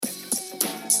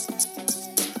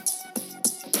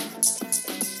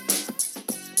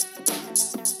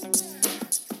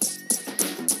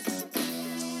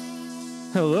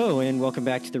Hello, and welcome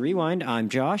back to The Rewind. I'm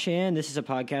Josh, and this is a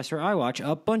podcast where I watch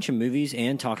a bunch of movies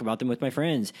and talk about them with my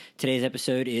friends. Today's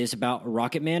episode is about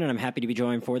Rocketman, and I'm happy to be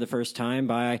joined for the first time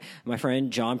by my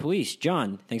friend John Pulice.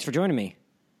 John, thanks for joining me.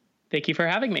 Thank you for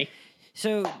having me.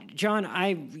 So, John,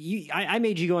 I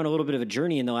made you go on a little bit of a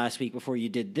journey in the last week before you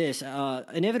did this.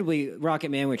 Inevitably,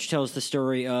 Rocketman, which tells the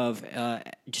story of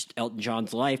just Elton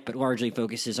John's life, but largely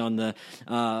focuses on his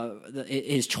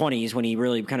 20s when he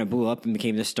really kind of blew up and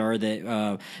became the star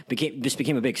that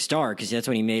became a big star, because that's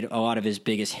when he made a lot of his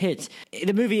biggest hits.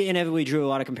 The movie inevitably drew a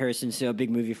lot of comparisons to a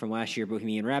big movie from last year,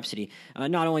 Bohemian Rhapsody,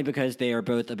 not only because they are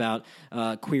both about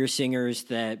queer singers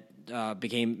that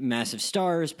became massive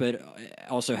stars, but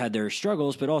also had their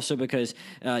struggles, but also because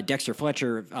Dexter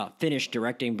Fletcher finished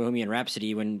directing Bohemian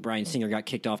Rhapsody when Bryan Singer got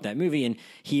kicked off that movie, and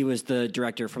he was the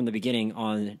director from the beginning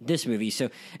on this movie. So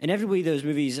inevitably those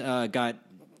movies got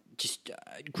just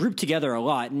grouped together a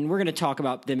lot, and we're going to talk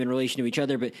about them in relation to each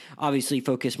other, but obviously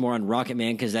focus more on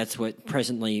Rocketman because that's what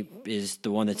presently is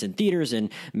the one that's in theaters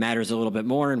and matters a little bit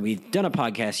more. And we've done a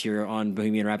podcast here on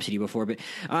Bohemian Rhapsody before, but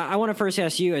I want to first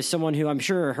ask you, as someone who I'm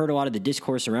sure heard a lot of the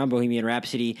discourse around Bohemian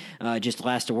Rhapsody just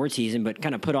last award season, but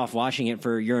kind of put off watching it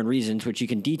for your own reasons, which you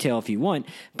can detail if you want.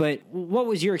 But what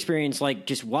was your experience like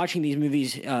just watching these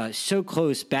movies so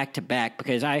close back to back?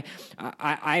 Because I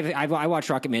watched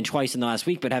Rocketman twice in the last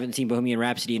week, but haven't seen Bohemian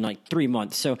Rhapsody in like 3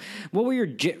 months. So what were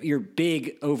your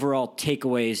big overall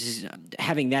takeaways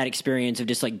having that experience of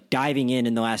just like diving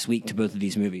in the last week to both of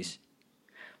these movies?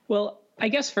 Well, I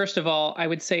guess first of all, I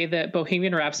would say that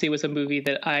Bohemian Rhapsody was a movie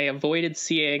that I avoided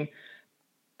seeing,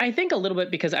 I think a little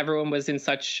bit because everyone was in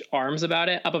such arms about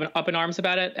it, up in arms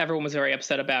about it. Everyone was very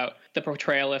upset about the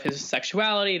portrayal of his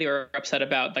sexuality. They were upset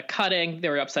about the cutting. They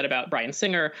were upset about Bryan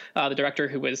Singer, the director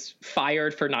who was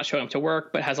fired for not showing up to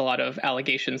work, but has a lot of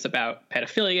allegations about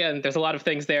pedophilia. And there's a lot of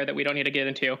things there that we don't need to get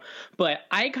into. But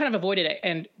I kind of avoided it.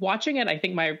 And watching it, I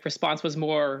think my response was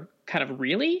more kind of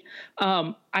really.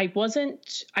 I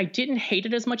didn't hate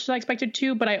it as much as I expected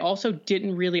to, but I also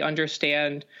didn't really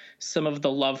understand some of the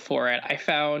love for it. I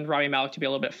found Rami Malek to be a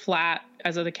little bit flat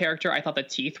as a character. I thought the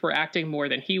teeth were acting more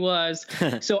than he was.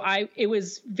 So it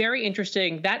was very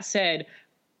interesting. That said,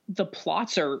 the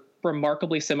plots are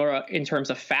remarkably similar in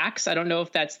terms of facts. I don't know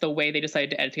if that's the way they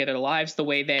decided to edit together their lives,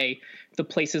 the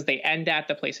places they end at,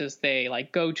 the places they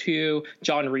like go to.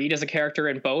 John Reed is a character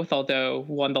in both, although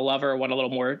one the lover, one a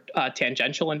little more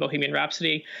tangential in Bohemian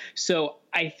Rhapsody. So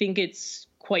I think it's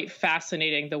quite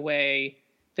fascinating the way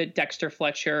that Dexter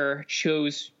Fletcher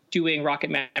chose doing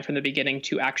Rocketman from the beginning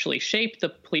to actually shape the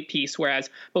piece, whereas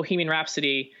Bohemian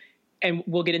Rhapsody, and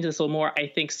we'll get into this a little more, I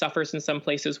think suffers in some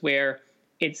places where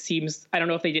it seems, I don't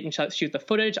know if they didn't shoot the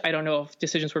footage. I don't know if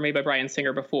decisions were made by Bryan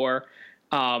Singer before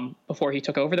he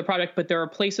took over the project, but there are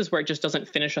places where it just doesn't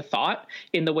finish a thought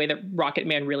in the way that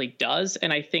Rocketman really does.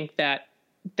 And I think that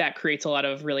creates a lot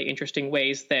of really interesting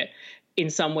ways that in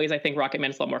some ways I think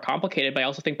Rocketman is a lot more complicated, but I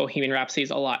also think Bohemian Rhapsody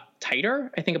is a lot tighter.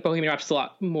 I think Bohemian Rhapsody is a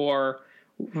lot more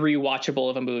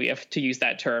rewatchable of a movie, to use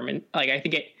that term. And like, I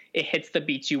think it hits the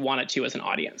beats you want it to as an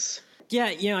audience.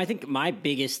 Yeah, I think my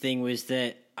biggest thing was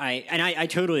that I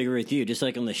totally agree with you, just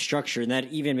like on the structure, and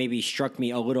that even maybe struck me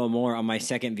a little more on my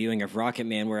second viewing of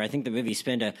Rocketman, where I think the movie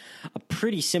spent a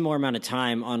pretty similar amount of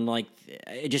time on like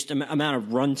just amount of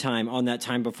runtime on that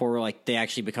time before like they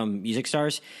actually become music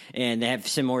stars, and they have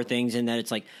similar things in that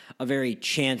it's like a very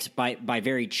chance by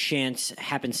very chance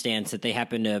happenstance that they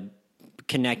happen to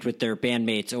connect with their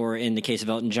bandmates, or in the case of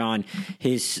Elton John,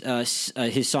 his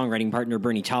songwriting partner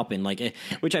Bernie Taupin,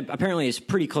 which apparently is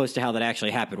pretty close to how that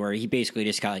actually happened, where he basically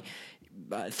just got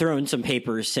thrown some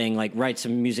papers saying like write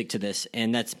some music to this,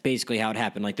 and that's basically how it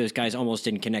happened. Like those guys almost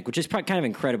didn't connect, which is kind of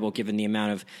incredible given the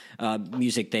amount of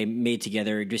music they made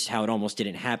together, just how it almost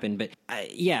didn't happen. But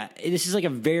yeah, this is like a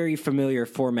very familiar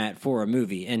format for a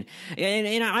movie, and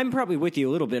I'm probably with you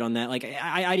a little bit on that. Like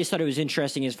I just thought it was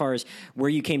interesting as far as where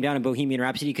you came down in Bohemian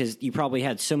Rhapsody, because you probably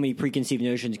had so many preconceived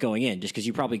notions going in, just because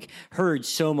you probably heard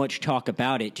so much talk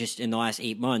about it just in the last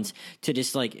 8 months, to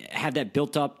just like have that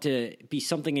built up to be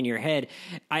something in your head.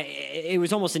 It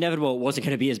was almost inevitable it wasn't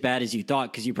going to be as bad as you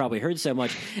thought, because you probably heard so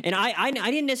much. And I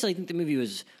didn't necessarily think the movie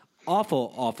was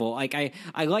awful. Like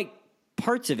I like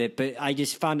parts of it, but I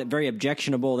just found it very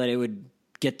objectionable that it would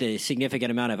get the significant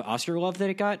amount of Oscar love that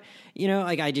it got.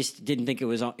 Like I just didn't think it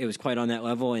was quite on that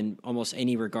level in almost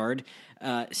any regard.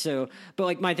 But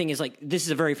like my thing is like, this is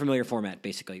a very familiar format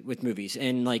basically with movies,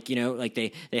 and like, like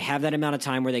they have that amount of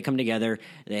time where they come together,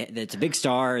 it's a big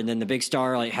star, and then the big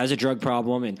star like has a drug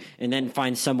problem and then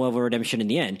finds some level of redemption in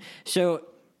the end. So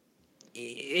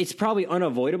it's probably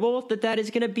unavoidable that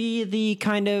is going to be the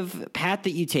kind of path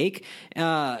that you take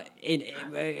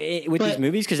with these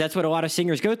movies, because that's what a lot of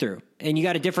singers go through, and you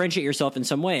got to differentiate yourself in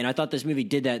some way. And I thought this movie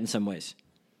did that in some ways.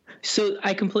 So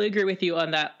I completely agree with you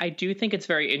on that. I do think it's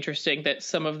very interesting that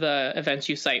some of the events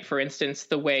you cite, for instance,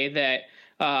 the way that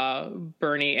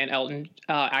Bernie and Elton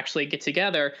actually get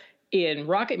together in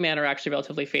Rocketman are actually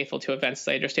relatively faithful to events as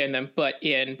I understand them, but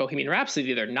in Bohemian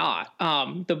Rhapsody, they're not.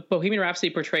 The Bohemian Rhapsody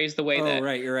portrays the way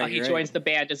that he joins the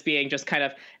band as being just kind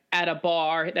of at a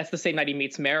bar. That's the same night he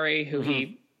meets Mary, who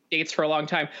he dates for a long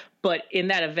time. But in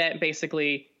that event,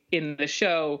 basically in the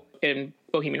show, in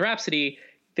Bohemian Rhapsody,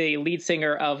 the lead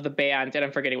singer of the band, and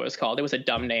I'm forgetting what it was called. It was a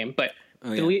dumb name, but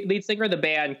the lead singer of the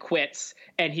band quits,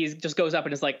 and he just goes up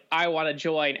and is like, I want to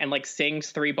join, and like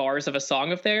sings 3 bars of a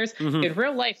song of theirs. In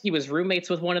real life, he was roommates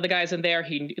with one of the guys in there.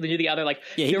 He knew the other.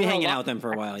 He'd been hanging out with them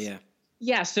for a while.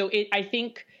 Yeah. So I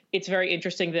think it's very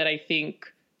interesting that I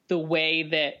think the way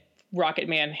that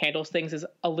Rocketman handles things is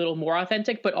a little more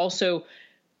authentic, but also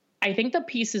I think the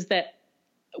piece is that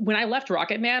when I left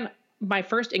Rocketman, my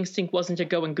first instinct wasn't to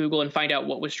go and Google and find out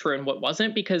what was true and what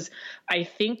wasn't, because I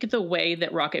think the way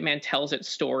that Rocketman tells its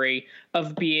story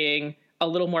of being a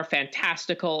little more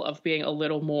fantastical, of being a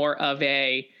little more of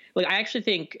I actually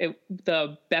think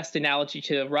the best analogy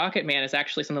to Rocketman is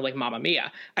actually something like Mamma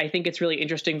Mia. I think it's really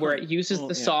interesting where it uses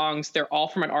the songs. They're all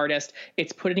from an artist.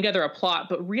 It's putting together a plot,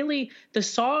 but really the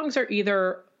songs are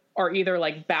either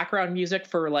like background music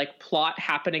for like plot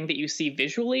happening that you see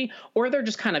visually, or they're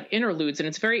just kind of interludes. And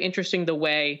it's very interesting the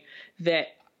way that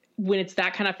when it's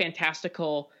that kind of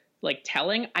fantastical like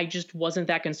telling, I just wasn't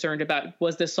that concerned about,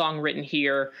 was this song written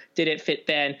here? Did it fit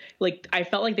then? Like, I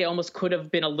felt like they almost could have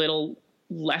been a little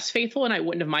less faithful and I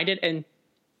wouldn't have minded. And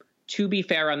to be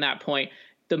fair on that point,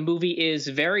 the movie is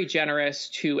very generous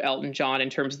to Elton John in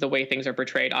terms of the way things are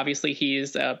portrayed. Obviously,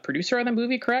 he's a producer on the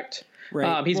movie, correct?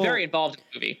 Right. He's very involved in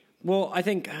the movie. Well, I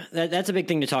think that's a big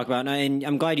thing to talk about, and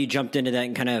I'm glad you jumped into that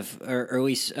and kind of, or at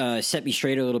least set me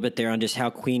straight a little bit there on just how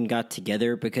Queen got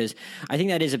together, because I think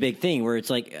that is a big thing where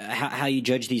it's like how you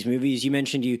judge these movies. You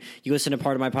mentioned you listened to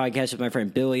part of my podcast with my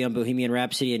friend Billy on Bohemian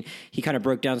Rhapsody, and he kind of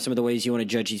broke down some of the ways you want to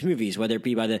judge these movies, whether it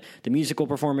be by the musical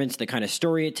performance, the kind of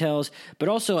story it tells, but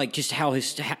also like just how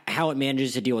it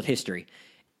manages to deal with history.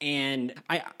 And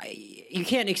you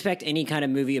can't expect any kind of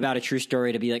movie about a true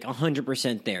story to be like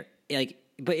 100% there.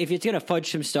 But if it's going to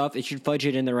fudge some stuff, it should fudge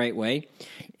it in the right way.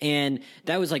 And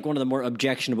that was like one of the more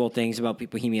objectionable things about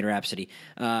Bohemian Rhapsody.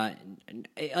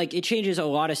 It changes a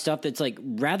lot of stuff that's like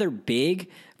rather big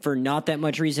for not that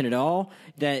much reason at all.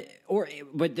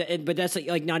 But that's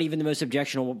like not even the most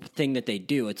objectionable thing that they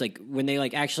do. It's like when they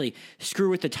like actually screw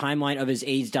with the timeline of his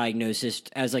AIDS diagnosis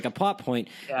as like a plot point.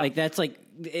 Yeah. Like that's like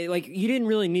you didn't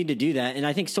really need to do that. And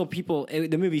I think still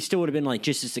the movie still would have been like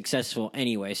just as successful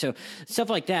anyway. So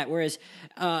stuff like that. Whereas,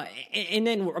 and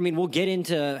then, I mean, we'll get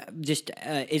into just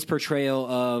its portrayal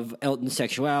of Elton's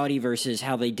sexuality versus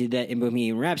how they did that in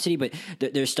Bohemian Rhapsody. But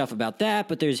there's stuff about that.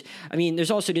 But there's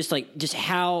also just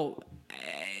how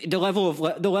the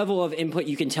level of input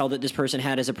you can tell that this person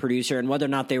had as a producer and whether or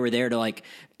not they were there to like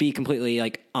be completely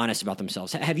like honest about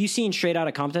themselves. Have you seen Straight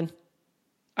Outta Compton?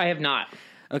 I have not.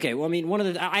 Okay, well, I mean,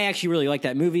 I actually really like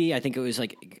that movie. I think it was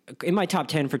like in my top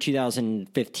 10 for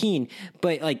 2015.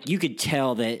 But like, you could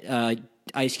tell that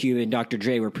Ice Cube and Dr.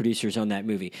 Dre were producers on that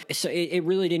movie. So it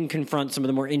really didn't confront some of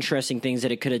the more interesting things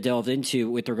that it could have delved into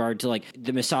with regard to like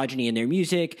the misogyny in their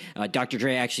music. Dr.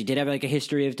 Dre actually did have like a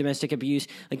history of domestic abuse.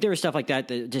 Like there was stuff like that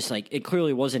just like it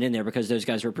clearly wasn't in there because those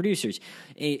guys were producers.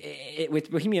 With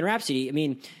Bohemian Rhapsody, I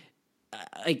mean,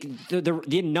 like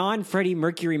the non-Freddie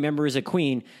Mercury members of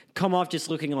Queen come off just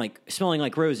smelling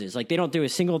like roses. Like they don't do a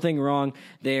single thing wrong.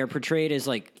 They are portrayed as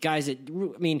like guys that,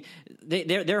 I mean,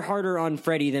 they're harder on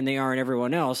Freddie than they are on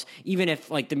everyone else. Even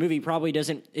if like the movie probably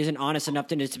isn't honest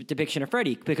enough in its depiction of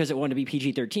Freddie because it wanted to be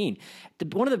PG-13.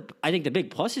 I think the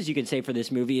big pluses you can say for this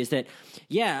movie is that,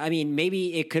 yeah, I mean,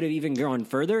 maybe it could have even gone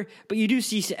further, but you do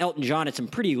see Elton John at some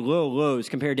pretty low lows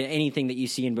compared to anything that you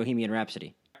see in Bohemian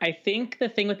Rhapsody. I think the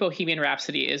thing with Bohemian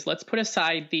Rhapsody is, let's put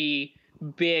aside the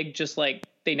big, just like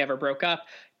they never broke up.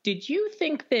 Did you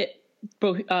think that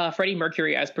Freddie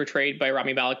Mercury, as portrayed by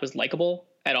Rami Malek, was likable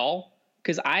at all?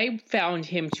 Because I found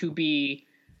him to be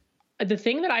the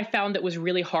thing that I found that was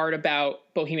really hard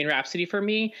about Bohemian Rhapsody for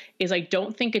me is I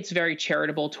don't think it's very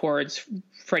charitable towards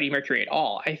Freddie Mercury at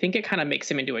all. I think it kind of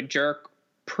makes him into a jerk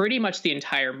pretty much the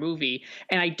entire movie.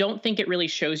 And I don't think it really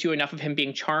shows you enough of him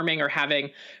being charming or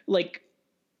having like,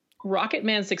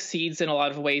 Rocketman succeeds in a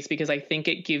lot of ways because I think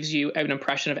it gives you an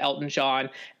impression of Elton John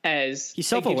as he's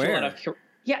self-aware.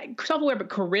 Self-aware, but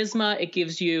charisma. It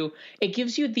gives you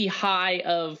the high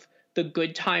of the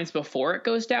good times before it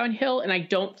goes downhill. And I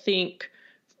don't think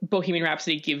Bohemian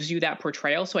Rhapsody gives you that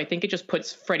portrayal. So I think it just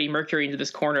puts Freddie Mercury into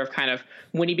this corner of kind of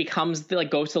when he becomes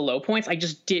goes to the low points. I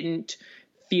just didn't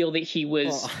feel that he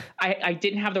was, I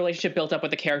didn't have the relationship built up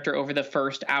with the character over the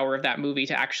first hour of that movie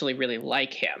to actually really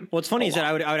like him. What's funny is that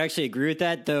I would actually agree with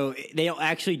that, though they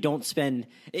actually don't spend,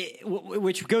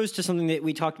 which goes to something that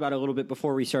we talked about a little bit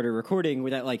before we started recording,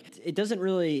 where that it doesn't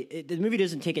really, the movie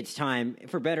doesn't take its time,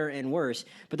 for better and worse,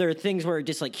 but there are things where it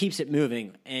just keeps it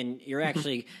moving, and you're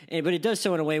actually, but it does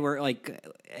so in a way where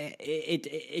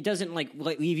it doesn't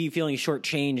leave you feeling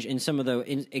shortchanged in some of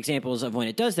the examples of when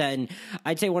it does that. And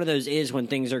I'd say one of those is when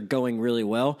things are going really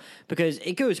well, because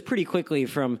it goes pretty quickly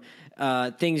from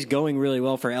things going really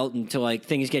well for Elton to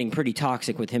things getting pretty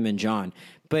toxic with him and John.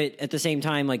 But at the same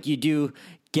time, you do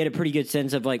get a pretty good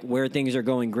sense of where things are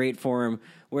going great for him,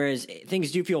 whereas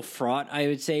things do feel fraught, I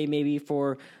would say, maybe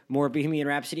for more Bohemian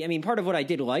Rhapsody. I mean, part of what I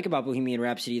did like about Bohemian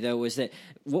Rhapsody, though, was that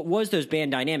what was those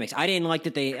band dynamics. I didn't like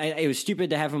that it was stupid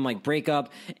to have them break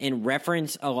up and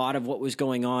reference a lot of what was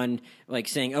going on,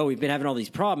 saying, oh, we've been having all these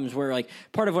problems, where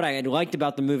part of what I had liked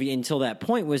about the movie until that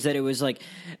point was that it was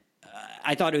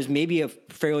I thought it was maybe a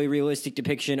fairly realistic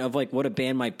depiction of what a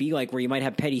band might be like, where you might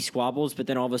have petty squabbles, but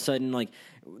then all of a sudden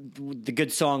the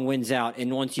good song wins out,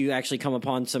 and once you actually come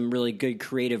upon some really good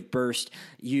creative burst,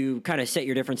 you kind of set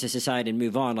your differences aside and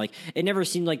move on. It never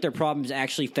seemed like their problems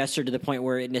actually festered to the point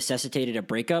where it necessitated a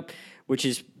breakup, which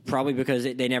is probably because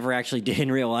they never actually did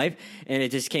in real life, and it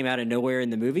just came out of nowhere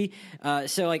in the movie.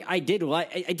 So I did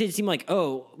seem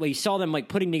you saw them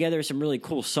putting together some really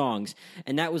cool songs,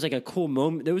 and that was a cool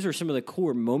moment. Those are some of the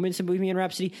cooler moments in Bohemian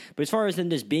Rhapsody. But as far as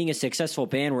them just being a successful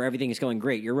band where everything is going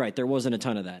great, you're right. There wasn't a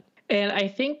ton of that. And I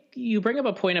think you bring up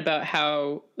a point about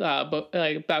how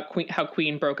how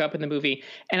Queen broke up in the movie,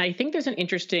 and I think there's an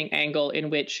interesting angle in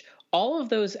which all of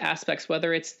those aspects,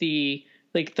 whether it's the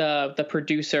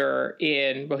producer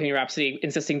in Bohemian Rhapsody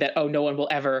insisting that, oh, no one will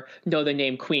ever know the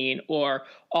name Queen, or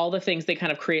all the things they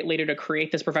kind of create later to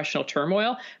create this professional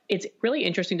turmoil. It's really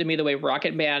interesting to me the way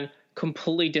Rocketman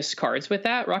completely discards with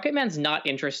that. Rocketman's not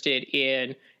interested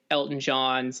in Elton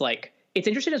John's it's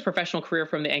interested in his professional career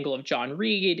from the angle of John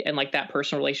Reed and that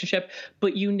personal relationship.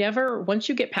 But you never, once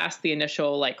you get past the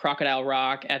initial Crocodile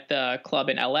Rock at the club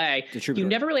in LA, you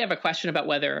never really have a question about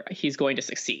whether he's going to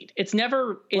succeed. It's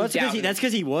never in doubt. That's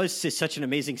because he was such an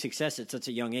amazing success at such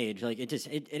a young age.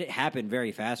 It happened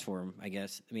very fast for him, I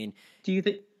guess. I mean, do you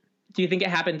think it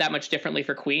happened that much differently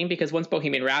for Queen? Because once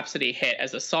Bohemian Rhapsody hit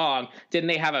as a song, didn't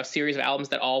they have a series of albums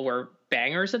that all were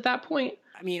bangers at that point?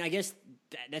 I mean, I guess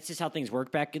that's just how things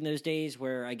worked back in those days,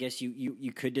 where I guess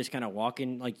you could just kind of walk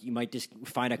in, you might just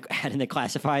find a ad in the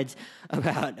classifieds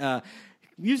about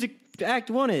music act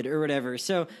wanted or whatever.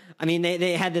 So, I mean,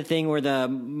 they had the thing where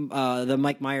the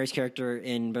Mike Myers character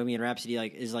in Bohemian Rhapsody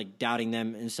is doubting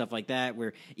them and stuff like that,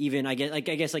 where even I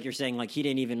guess you're saying he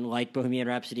didn't even like Bohemian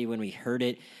Rhapsody when we heard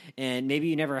it, and maybe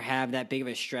you never have that big of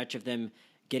a stretch of them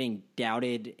getting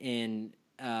doubted in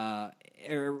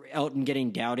or Elton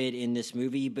getting doubted in this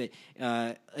movie, but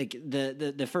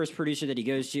the first producer that he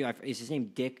goes to, is his name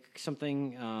Dick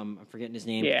something? I'm forgetting his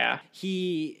name. Yeah,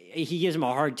 he gives him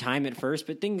a hard time at first,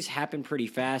 but things happen pretty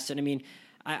fast. And I mean,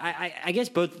 I guess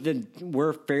both of them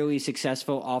were fairly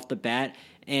successful off the bat.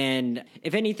 And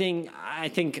if anything, I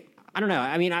don't know.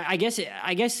 I mean, I guess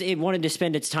it wanted to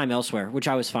spend its time elsewhere, which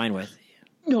I was fine with.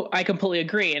 No, I completely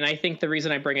agree. And I think the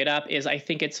reason I bring it up is I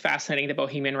think it's fascinating that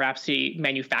Bohemian Rhapsody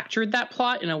manufactured that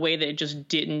plot in a way that it just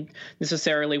didn't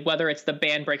necessarily, whether it's the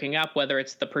band breaking up, whether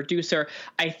it's the producer.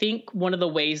 I think one of the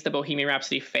ways that Bohemian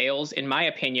Rhapsody fails, in my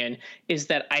opinion, is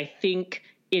that I think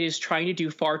it is trying to do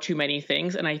far too many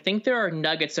things. And I think there are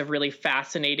nuggets of really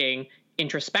fascinating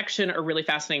introspection or really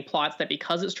fascinating plots that,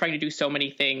 because it's trying to do so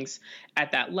many things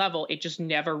at that level, it just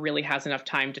never really has enough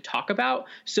time to talk about.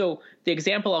 So the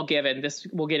example I'll give, and this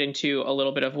we'll get into a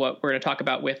little bit of what we're going to talk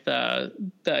about with the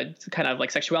kind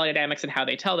of sexuality dynamics and how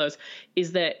they tell those,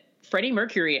 is that Freddie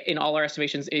Mercury, in all our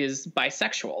estimations, is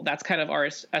bisexual. That's kind of our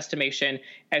estimation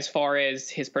as far as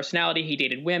his personality. He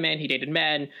dated women, he dated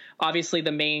men. Obviously,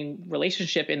 the main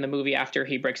relationship in the movie after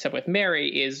he breaks up with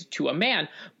Mary is to a man.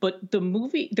 But the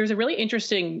movie, there's a really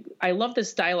interesting, I love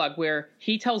this dialogue where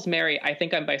he tells Mary, I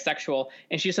think I'm bisexual.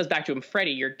 And she just says back to him,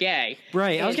 Freddie, you're gay.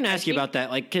 Right. I was going to ask you about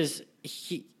that. Because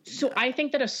So I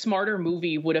think that a smarter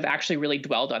movie would have actually really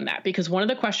dwelled on that, because one of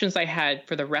the questions I had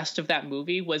for the rest of that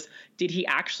movie was, did he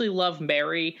actually love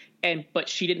Mary, but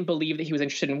she didn't believe that he was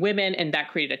interested in women, and that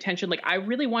created a tension? I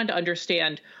really wanted to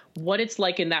understand what it's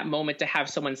like in that moment to have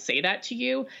someone say that to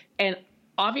you. And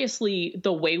obviously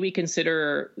the way we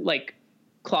consider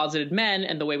closeted men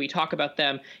and the way we talk about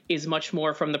them is much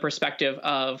more from the perspective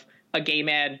of a gay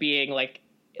man being like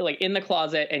in the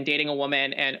closet and dating a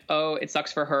woman, and oh, it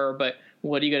sucks for her, but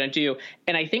what are you going to do?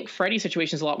 And I think Freddie's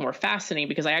situation is a lot more fascinating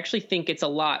because I actually think it's a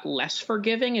lot less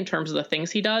forgiving in terms of the things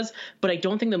he does, but I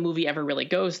don't think the movie ever really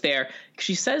goes there.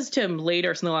 She says to him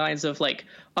later something along the lines of like,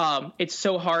 it's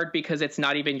so hard because it's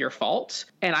not even your fault.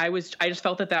 And I just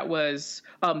felt that was,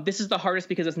 this is the hardest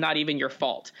because it's not even your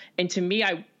fault. And to me,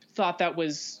 I thought that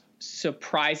was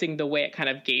surprising the way it kind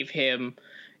of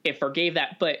it forgave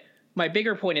that. But my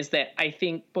bigger point is that I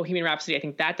think Bohemian Rhapsody, I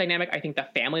think that dynamic, I think the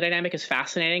family dynamic is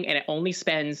fascinating, and it only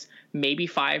spends maybe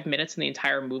 5 minutes in the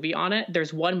entire movie on it.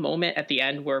 There's one moment at the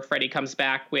end where Freddie comes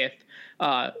back with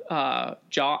John,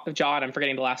 I'm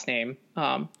forgetting the last name,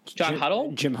 John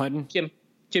Hutton? Jim Hutton.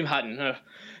 Jim Hutton.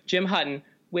 Jim Hutton,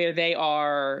 where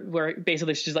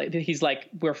basically he's like,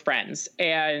 we're friends.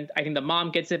 And I think the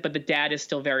mom gets it, but the dad is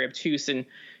still very obtuse, and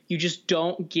you just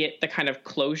don't get the kind of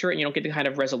closure and you don't get the kind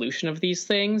of resolution of these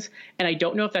things. And I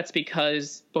don't know if that's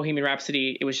because Bohemian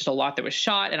Rhapsody, it was just a lot that was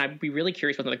shot, and I'd be really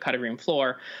curious what's on the cutting room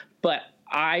floor. But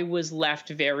I was left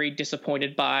very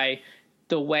disappointed by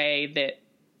the way that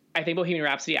I think Bohemian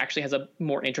Rhapsody actually has a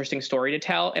more interesting story to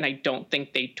tell, and I don't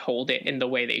think they told it in the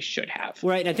way they should have.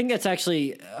 Right, and I think that's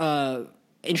actually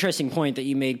interesting point that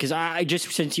you made, because I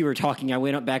just, since you were talking, I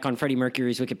went up back on Freddie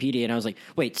Mercury's Wikipedia and I was like,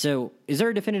 wait, so is there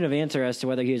a definitive answer as to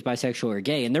whether he was bisexual or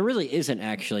gay? And there really isn't,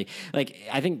 actually. Like,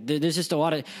 I think there's just a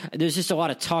lot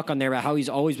of talk on there about how he's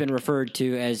always been referred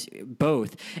to as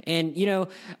both. And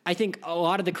I think a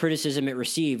lot of the criticism it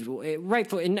received,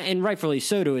 rightfully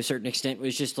so to a certain extent,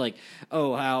 was just like,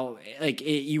 oh, how like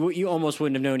you almost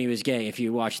wouldn't have known he was gay if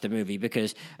you watched the movie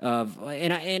because of,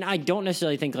 and I don't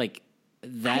necessarily think like.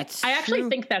 I actually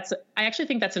think that's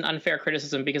an unfair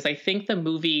criticism, because I think the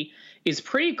movie is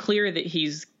pretty clear that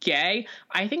he's gay.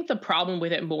 I think the problem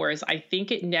with it more is I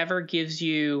think it never gives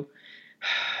you.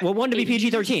 Well, it wanted to be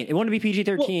PG-13. It wanted to be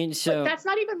PG-13. Well, so but that's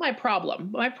not even my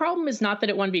problem. My problem is not that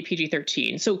it wanted to be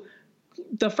PG-13. So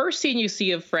the first scene you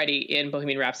see of Freddie in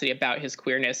Bohemian Rhapsody about his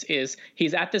queerness is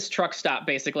he's at this truck stop.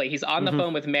 Basically, he's on the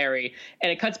phone with Mary,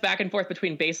 and it cuts back and forth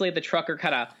between basically the trucker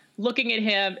kind of looking at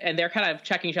him and they're kind of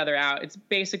checking each other out. It's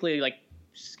basically like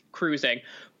cruising.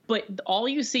 But all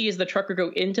you see is the trucker go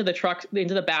into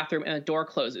the bathroom, and the door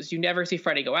closes. You never see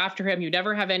Freddie go after him. You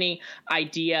never have any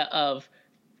idea of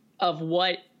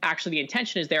what actually the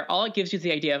intention is there. All it gives you is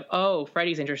the idea of, oh,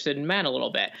 Freddie's interested in men a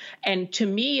little bit. And to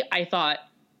me, I thought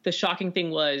the shocking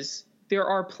thing was there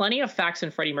are plenty of facts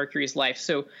in Freddie Mercury's life.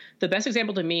 So the best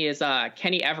example to me is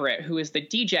Kenny Everett, who is the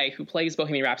DJ who plays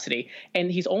Bohemian Rhapsody.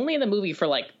 And he's only in the movie for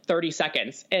like 30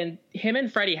 seconds. And him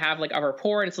and Freddie have like a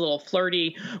rapport, and it's a little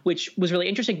flirty, which was really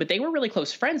interesting. But they were really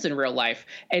close friends in real life.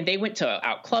 And they went to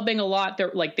out clubbing a lot.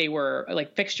 They were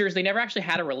like fixtures. They never actually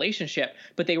had a relationship,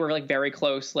 but they were like very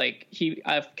close. Like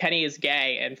Kenny is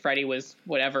gay and Freddie was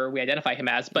whatever we identify him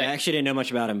as. But I actually didn't know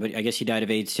much about him, but I guess he died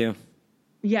of AIDS too.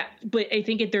 Yeah, but I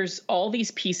think there's all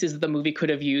these pieces that the movie could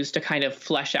have used to kind of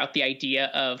flesh out the idea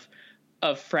of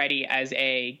Freddie as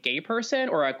a gay person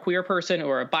or a queer person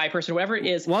or a bi person, whatever it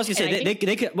is. Well, I was going to say,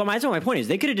 they could, well, that's what my point is.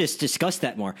 They could have just discussed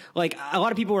that more. Like, a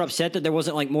lot of people were upset that there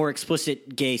wasn't, like, more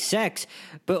explicit gay sex.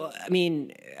 But, I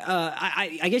mean,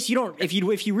 I guess you don't, if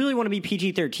you really want to be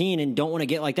PG-13 and don't want to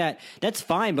get like that, that's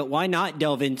fine. But why not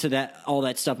delve into all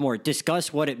that stuff more?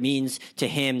 Discuss what it means to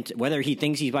him, whether he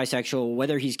thinks he's bisexual,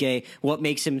 whether he's gay, what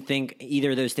makes him think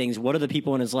either of those things, what do the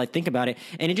people in his life think about it?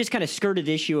 And it just kind of skirted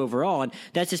the issue overall. And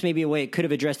that's just maybe a way it could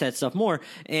have addressed that stuff more,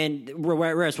 and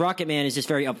whereas Rocketman is just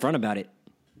very upfront about it.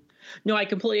 No, I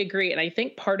completely agree, and I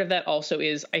think part of that also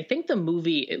is I think the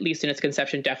movie, at least in its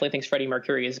conception, definitely thinks Freddie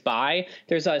Mercury is bi.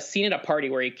 There's a scene at a party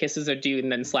where he kisses a dude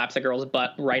and then slaps a girl's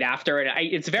butt right after, and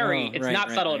it's not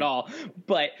subtle at all.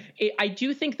 But I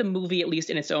do think the movie, at least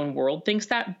in its own world, thinks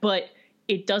that, but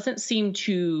it doesn't seem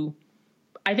to.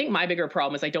 I think my bigger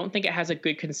problem is I don't think it has a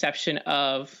good conception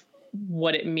of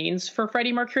what it means for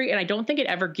Freddie Mercury. And I don't think it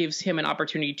ever gives him an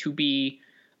opportunity to be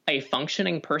a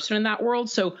functioning person in that world.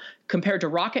 So compared to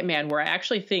Rocketman, where I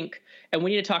actually think, and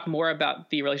we need to talk more about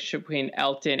the relationship between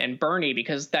Elton and Bernie,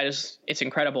 because it's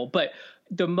incredible. But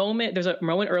there's a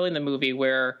moment early in the movie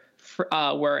where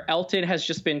Elton has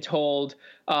just been told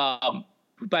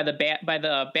by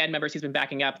the band members he's been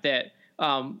backing up that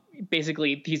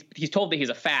basically he's told that he's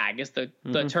a fag is the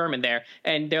term in there.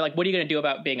 And they're like, what are you going to do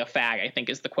about being a fag? I think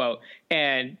is the quote.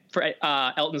 And for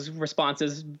Elton's response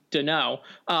is dunno.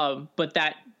 But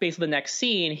that basically the next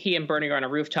scene, he and Bernie are on a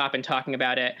rooftop and talking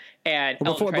about it. And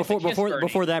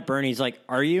before that, Bernie's like,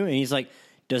 are you? And he's like,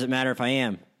 does it matter if I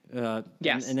am?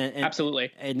 Yes,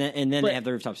 absolutely. And then they have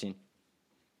the rooftop scene.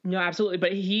 No, absolutely.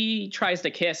 But he tries to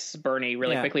kiss Bernie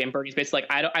really quickly, and Bernie's basically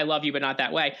like, I love you, but not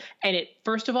that way. And it,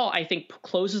 first of all, I think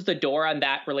closes the door on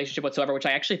that relationship whatsoever, which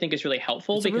I actually think is really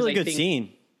helpful. It's a really good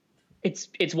scene.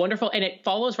 It's wonderful, and it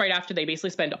follows right after they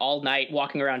basically spend all night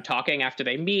walking around talking after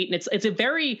they meet, and it's a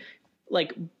very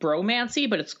like bromancy,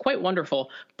 but it's quite wonderful.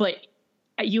 But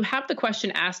you have the question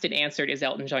asked and answered, is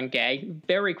Elton John gay,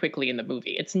 very quickly in the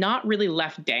movie. It's not really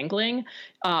left dangling.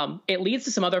 It leads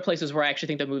to some other places where I actually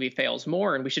think the movie fails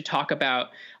more, and we should talk about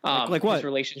like what? his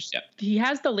relationship. He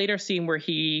has the later scene where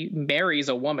he marries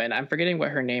a woman. I'm forgetting what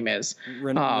her name is.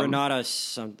 Renata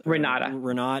something.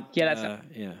 Renat. Yeah,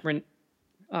 that's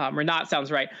Renat sounds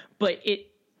right. But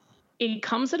it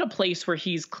comes at a place where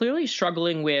he's clearly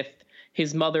struggling with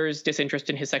his mother's disinterest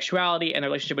in his sexuality and the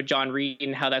relationship with John Reed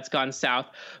and how that's gone south.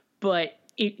 But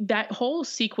that whole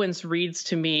sequence reads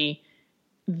to me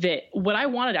that what I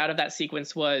wanted out of that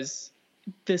sequence was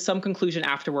some conclusion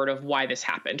afterward of why this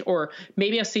happened, or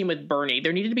maybe a scene with Bernie.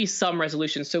 There needed to be some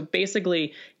resolution. So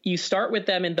basically you start with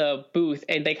them in the booth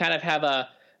and they kind of have a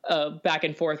back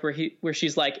and forth where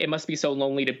she's like, it must be so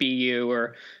lonely to be you,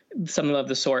 or something of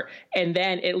the sort. And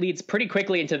then it leads pretty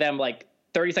quickly into them like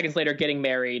 30 seconds later getting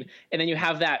married. And then you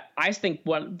have that, I think,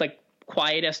 one like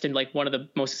quietest and like one of the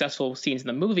most successful scenes in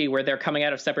the movie, where they're coming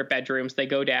out of separate bedrooms. They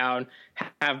go down,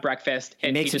 have breakfast,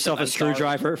 and he makes himself a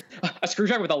screwdriver. A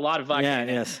screwdriver with a lot of vodka. Yeah,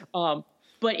 yes.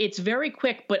 But it's very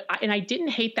quick. And I didn't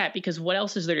hate that, because what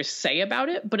else is there to say about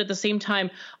it? But at the same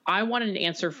time, I wanted an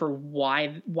answer for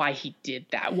why he did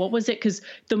that. What was it? Because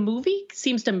the movie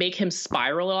seems to make him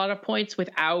spiral a lot of points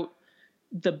without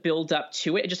the build up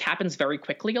to it. It just happens very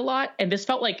quickly a lot. And this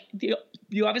felt like you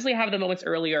obviously have the moments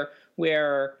earlier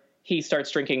where he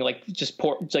starts drinking like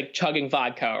like chugging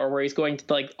vodka, or where he's going to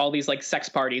like all these like sex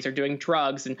parties or doing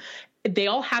drugs, and they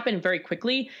all happen very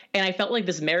quickly. And I felt like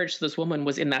this marriage to this woman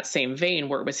was in that same vein,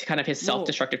 where it was kind of his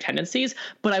self-destructive tendencies.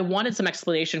 But I wanted some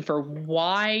explanation for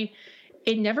why.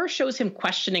 It never shows him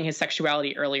questioning his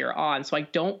sexuality earlier on. So I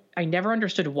never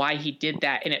understood why he did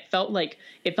that. And it felt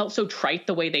so trite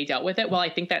the way they dealt with it. While I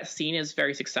think that scene is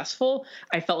very successful,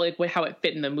 I felt like how it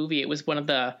fit in the movie, it was one of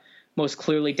the most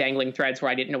clearly dangling threads where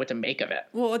I didn't know what to make of it.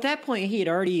 Well, at that point, he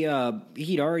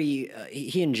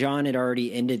and John had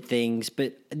already ended things.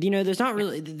 But, there's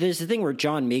the thing where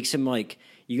John makes him like,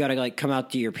 you got to like come out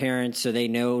to your parents so they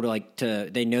know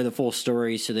they know the full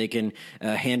story, so they can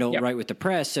handle it right with the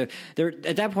press. So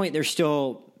at that point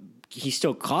he's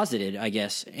still closeted, I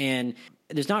guess. And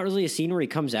there's not really a scene where he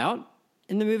comes out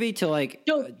in the movie to like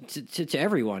to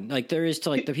everyone, like there is to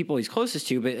like the people he's closest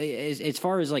to. But as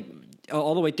far as like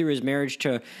all the way through his marriage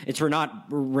to, it's Renata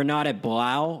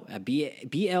Blau,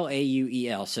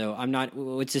 Blauel. So I'm not,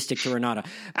 let's just stick to Renata.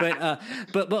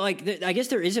 But like, I guess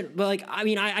there isn't, but like, I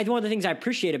mean, one of the things I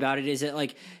appreciate about it is that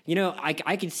like,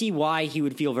 I can see why he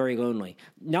would feel very lonely.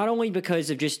 Not only because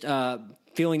of just,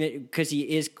 feeling that because he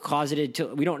is closeted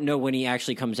till we don't know when he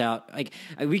actually comes out. Like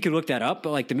we could look that up,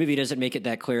 but like the movie doesn't make it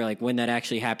that clear, like when that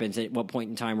actually happens, at what point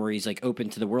in time where he's like open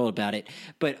to the world about it.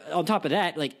 But on top of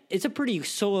that, like it's a pretty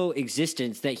solo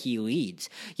existence that he leads.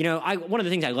 One of the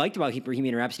things I liked about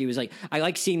Bohemian Rhapsody was like, I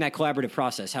like seeing that collaborative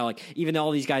process, how like, even though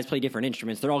all these guys play different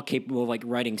instruments, they're all capable of like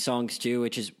writing songs too,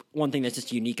 which is one thing that's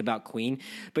just unique about Queen.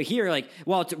 But here, like,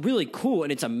 while it's really cool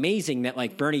and it's amazing that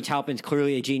like Bernie Taupin's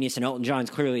clearly a genius and Elton John's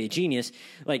clearly a genius,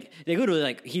 like they literally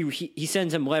like he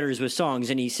sends him letters with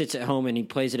songs and he sits at home and he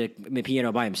plays it at the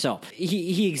piano by himself.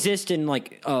 He exists in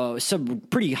like some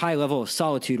pretty high level of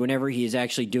solitude whenever he is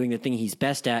actually doing the thing he's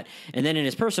best at. And then in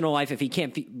his personal life, if he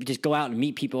can't just go out and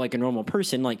meet people like a normal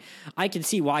person, like I can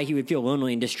see why he would feel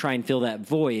lonely and just try and fill that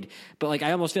void. But like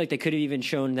I almost feel like they could have even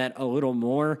shown that a little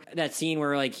more. That scene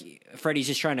where like Freddie's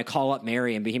just trying to call up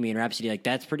Mary in Bohemian Rhapsody, like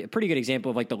that's a pretty good example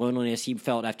of like the loneliness he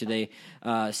felt after they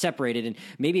separated. And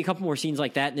maybe a couple more scenes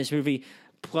like that in this movie,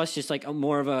 plus just like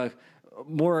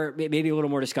maybe a little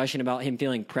more discussion about him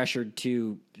feeling pressured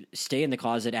to stay in the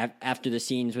closet after the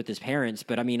scenes with his parents.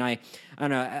 But I mean, I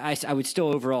don't know. I would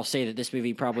still overall say that this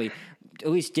movie probably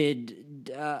at least did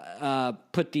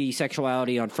put the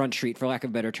sexuality on Front Street, for lack of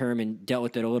a better term, and dealt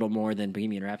with it a little more than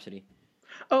Bohemian Rhapsody.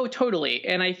 Oh, totally.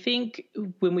 And I think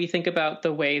when we think about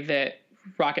the way that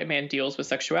Rocketman deals with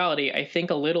sexuality, I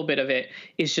think a little bit of it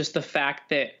is just the fact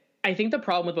that I think the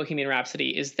problem with Bohemian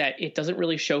Rhapsody is that it doesn't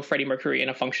really show Freddie Mercury in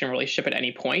a functional relationship at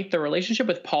any point. The relationship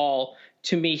with Paul,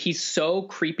 to me, he's so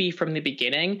creepy from the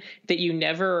beginning that you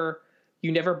never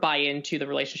buy into the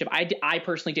relationship. I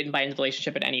personally didn't buy into the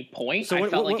relationship at any point. So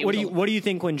what do you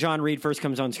think when John Reed first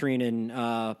comes on screen in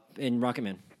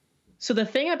Rocketman? So the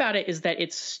thing about it is that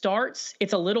it's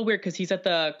a little weird because he's at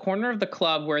the corner of the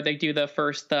club where they do the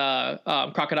first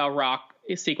Crocodile Rock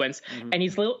sequence, and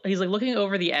he's like looking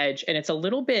over the edge, and it's a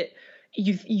little bit.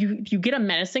 You get a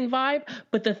menacing vibe,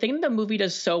 but the thing the movie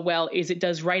does so well is it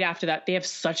does right after that. They have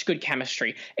such good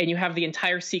chemistry, and you have the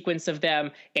entire sequence of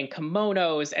them in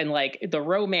kimonos and like the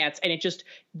romance, and it just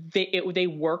they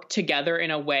work together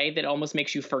in a way that almost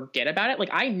makes you forget about it. Like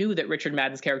I knew that Richard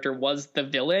Madden's character was the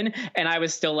villain, and I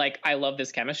was still like, I love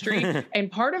this chemistry. And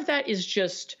part of that is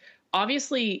just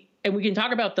obviously, and we can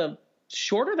talk about the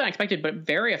shorter than expected but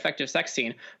very effective sex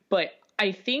scene, but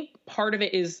I think part of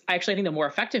it is actually, I think the more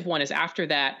effective one is after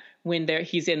that when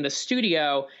he's in the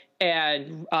studio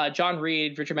and John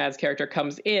Reed, Richard Madden's character,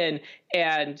 comes in,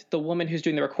 and the woman who's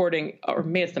doing the recording, or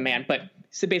maybe it's the man, but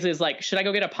so basically is like, should I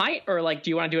go get a pint, or like, do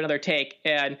you want to do another take?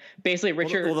 And basically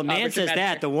Richard, well the man Richard says Madden's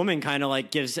that, the woman kind of like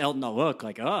gives Elton a look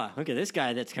like, oh, look at this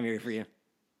guy that's come here for you.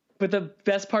 But the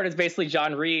best part is basically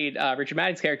John Reed, Richard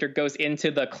Madden's character, goes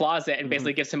into the closet and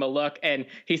basically gives him a look, and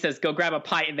he says, go grab a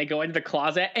pint, and they go into the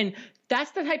closet. And that's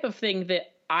the type of thing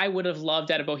that I would have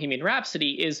loved out of Bohemian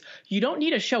Rhapsody. Is you don't need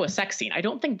to show a sex scene. I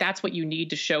don't think that's what you need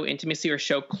to show intimacy or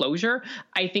show closure.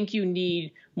 I think you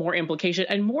need more implication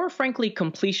and more, frankly,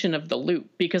 completion of the loop,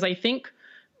 because I think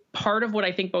part of what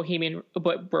I think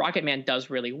what Rocketman does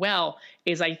really well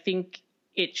is I think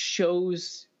it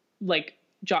shows like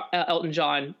Elton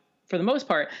John, for the most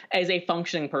part, as a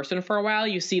functioning person for a while.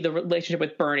 You see the relationship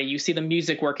with Bernie, you see the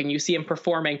music working, you see him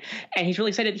performing, and he's really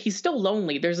excited. He's still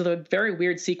lonely. There's a very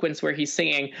weird sequence where he's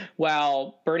singing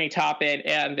while Bernie Taupin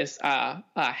and this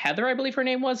Heather, I believe her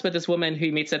name was, but this woman who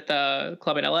he meets at the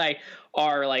club in LA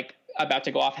are like about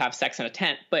to go off, have sex in a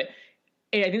tent. But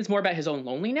I think it's more about his own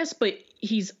loneliness, but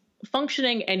he's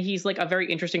functioning and he's like a very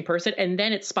interesting person. And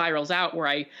then it spirals out where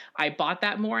I bought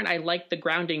that more, and I like the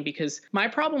grounding, because my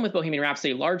problem with Bohemian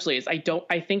Rhapsody largely is I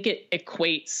think it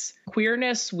equates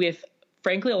queerness with,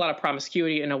 frankly, a lot of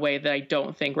promiscuity in a way that I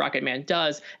don't think Rocketman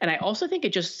does. And I also think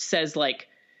it just says like,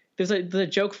 there's a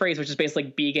joke phrase which is basically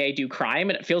like, be gay, do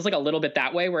crime. And it feels like a little bit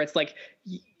that way, where it's like,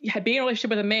 being in a relationship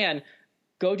with a man,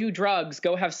 go do drugs,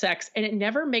 go have sex. And it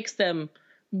never makes them,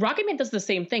 Rocketman does the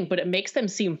same thing, but it makes them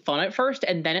seem fun at first,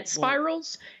 and then it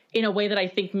spirals in a way that I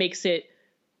think makes it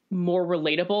more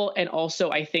relatable, and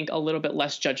also I think a little bit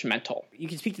less judgmental. You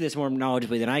can speak to this more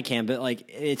knowledgeably than I can, but like,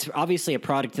 it's obviously a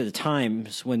product of the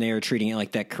times when they are treating it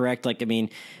like that, correct? Like, I mean,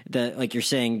 like you're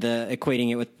saying, the equating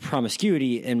it with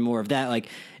promiscuity and more of that, like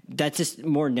that's just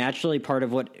more naturally part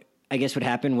of what I guess would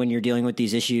happen when you're dealing with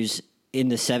these issues in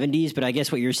the 70s. But I guess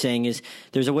what you're saying is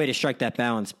there's a way to strike that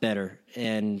balance better.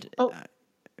 And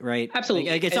right.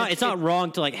 Absolutely. Like it's not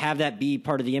wrong to like have that be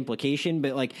part of the implication,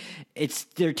 but like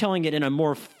they're telling it in a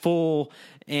more full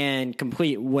and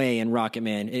complete way in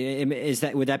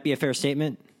Rocketman. Would that be a fair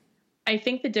statement? I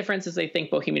think the difference is I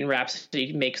think Bohemian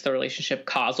Rhapsody makes the relationship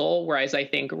causal, whereas I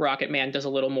think Rocketman does a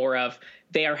little more of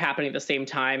they are happening at the same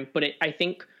time. But I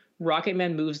think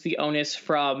Rocketman moves the onus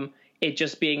from it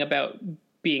just being about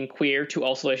being queer to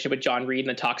also the relationship with John Reed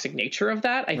and the toxic nature of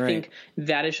that. I think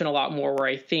that is shown a lot more, where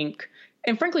I think,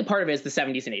 and frankly, part of it is the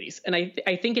 70s and 80s. And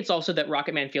I think it's also that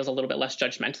Rocketman feels a little bit less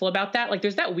judgmental about that. Like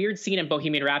there's that weird scene in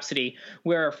Bohemian Rhapsody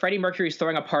where Freddie Mercury's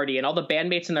throwing a party and all the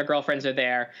bandmates and their girlfriends are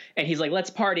there. And he's like, let's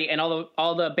party. And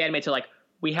all the bandmates are like,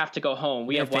 we have to go home.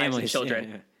 We have wives and children.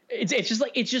 Yeah. It's just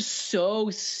like, it's just so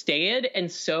staid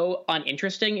and so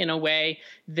uninteresting in a way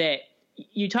that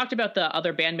you talked about the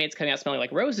other bandmates coming out smelling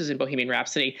like roses in Bohemian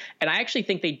Rhapsody. And I actually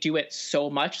think they do it so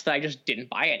much that I just didn't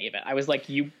buy any of it. I was like,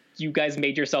 you guys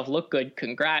made yourself look good.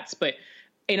 Congrats. But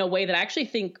in a way that I actually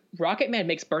think Rocketman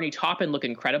makes Bernie Taupin look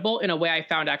incredible in a way I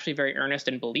found actually very earnest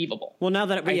and believable. Well, now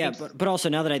that, but also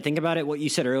now that I think about it, what you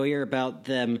said earlier about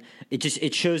them,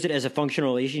 it shows it as a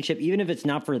functional relationship, even if it's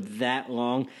not for that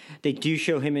long. They do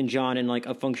show him and John in like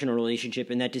a functional relationship,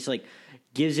 and that just like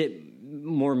gives it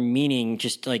more meaning,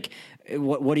 just like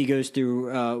what he goes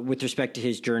through with respect to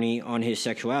his journey on his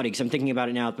sexuality. Because I'm thinking about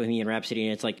it now with Bohemian Rhapsody,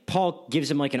 and it's like Paul gives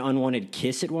him like an unwanted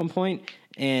kiss at one point,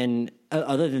 and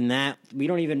other than that, we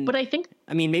don't even. But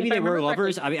I mean, maybe they were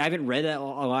lovers. I haven't read a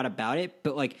lot about it,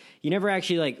 but like you never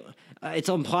actually like. It's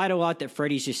implied a lot that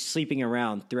Freddie's just sleeping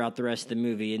around throughout the rest of the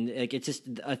movie, and like it's just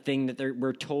a thing that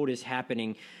we're told is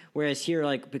happening. Whereas here,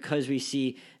 like because we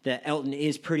see that Elton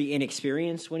is pretty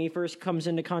inexperienced when he first comes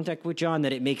into contact with John,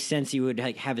 that it makes sense he would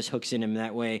like have his hooks in him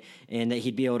that way, and that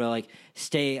he'd be able to like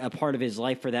stay a part of his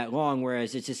life for that long.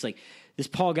 Whereas it's just like this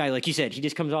Paul guy, like you said, he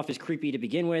just comes off as creepy to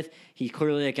begin with. He's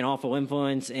clearly like an awful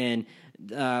influence, and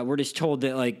we're just told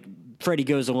that like Freddie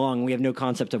goes along. We have no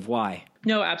concept of why.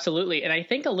 No, absolutely. And I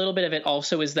think a little bit of it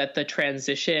also is that the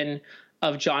transition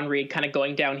of John Reed kind of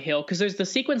going downhill, because there's the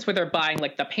sequence where they're buying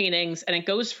like the paintings, and it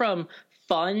goes from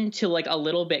fun to like a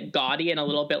little bit gaudy and a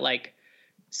little bit like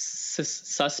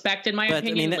suspect in my but,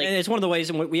 opinion. I mean, it's one of the ways,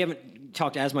 and we haven't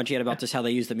talked as much yet about just how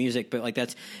they use the music, but like I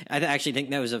actually think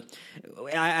that was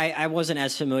I wasn't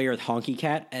as familiar with Honky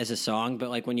Cat as a song, but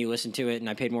like when you listen to it, and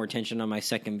I paid more attention on my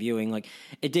second viewing, like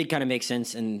it did kind of make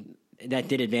sense, and that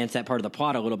did advance that part of the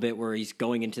plot a little bit, where he's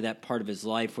going into that part of his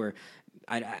life where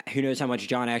who knows how much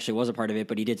John actually was a part of it,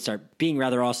 but he did start being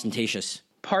rather ostentatious.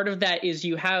 Part of that is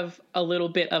you have a little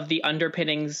bit of the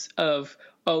underpinnings of,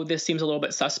 oh, this seems a little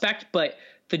bit suspect, but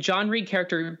the John Reed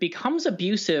character becomes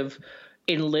abusive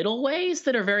in little ways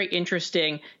that are very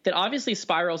interesting, that obviously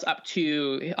spirals up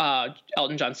to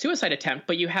Elton John's suicide attempt.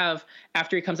 But you have,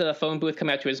 after he comes out of the phone booth, come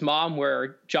out to his mom,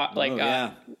 where John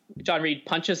Reed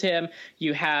punches him.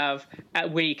 You have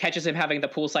when he catches him having the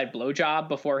poolside blowjob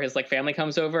before his like family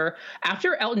comes over.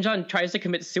 After Elton John tries to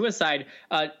commit suicide,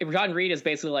 John Reed is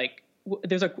basically like,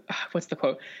 what's the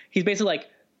quote? He's basically like,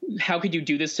 how could you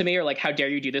do this to me? Or like, how dare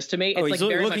you do this to me? It's he's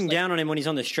like very looking much down on him when he's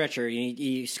on the stretcher.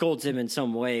 He scolds him in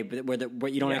some way, but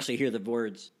where you don't actually hear the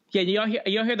words. Yeah, you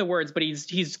don't hear the words, but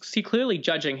he's clearly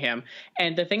judging him.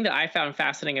 And the thing that I found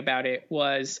fascinating about it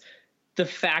was the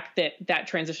fact that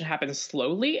transition happens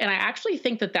slowly. And I actually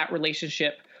think that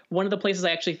relationship, one of the places I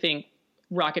actually think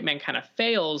Rocketman kind of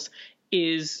fails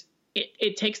is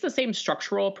it takes the same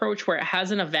structural approach where it has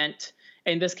an event.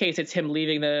 In this case, it's him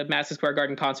leaving the Madison Square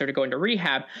Garden concert to go into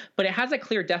rehab, but it has a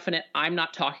clear, definite, I'm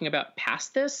not talking about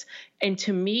past this. And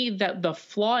to me, that the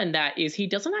flaw in that is he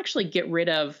doesn't actually get rid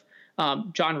of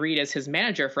John Reed as his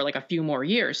manager for like a few more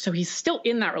years. So he's still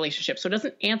in that relationship. So it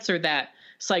doesn't answer that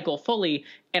cycle fully.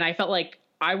 And I felt like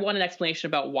I want an explanation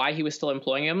about why he was still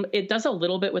employing him. It does a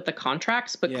little bit with the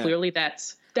contracts, but clearly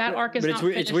that arc is not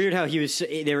finished. It's weird how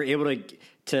they were able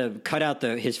to cut out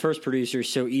his first producer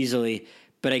so easily.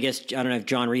 But I guess, I don't know if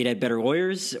John Reed had better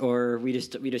lawyers, or we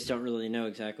just don't really know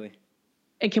exactly.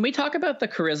 And can we talk about the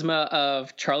charisma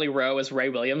of Charlie Rowe as Ray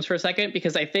Williams for a second?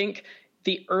 Because I think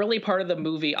the early part of the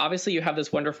movie, obviously you have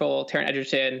this wonderful Taron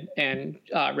Egerton and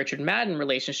Richard Madden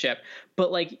relationship,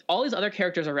 but like all these other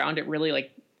characters around it really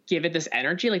like give it this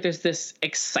energy. Like there's this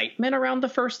excitement around the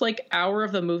first like hour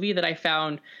of the movie that I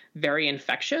found very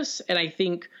infectious. And I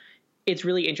think it's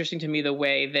really interesting to me the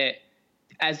way that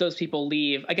as those people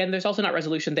leave, again, there's also not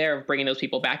resolution there of bringing those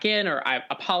people back in or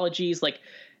apologies. Like,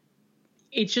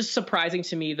 it's just surprising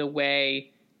to me the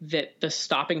way that the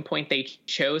stopping point they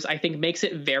chose, I think, makes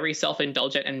it very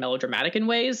self-indulgent and melodramatic in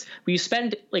ways. You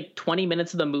spend like 20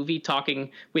 minutes of the movie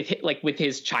talking with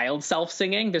his child self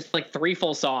singing. There's like 3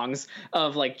 full songs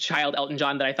of like child Elton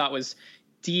John that I thought was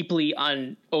deeply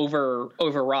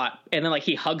overwrought. And then like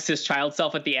he hugs his child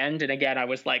self at the end. And again, I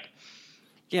was like,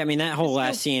 yeah, I mean, that whole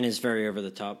last scene is very over the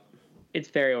top. It's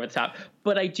very over the top.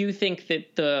 But I do think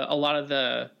that a lot of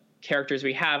the characters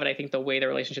we have, and I think the way the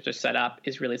relationships are set up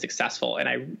is really successful. And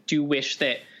I do wish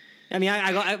that. I mean,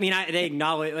 they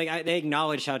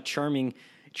acknowledge how charming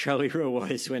Charlie Rowe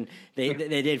was when they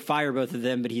did fire both of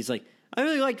them. But he's like, I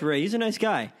really liked Ray. He's a nice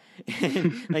guy.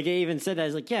 And like I even said that, I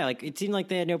was like, yeah, like it seemed like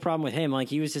they had no problem with him. Like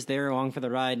he was just there along for the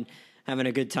ride, having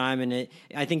a good time. And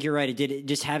I think you're right.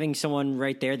 Just having someone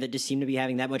right there that just seemed to be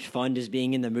having that much fun just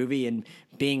being in the movie and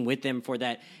being with them for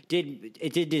that did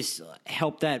just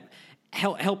help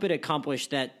it accomplish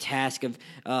that task of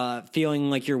feeling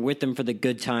like you're with them for the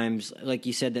good times, like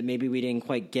you said, that maybe we didn't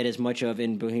quite get as much of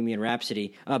in Bohemian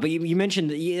Rhapsody. But you mentioned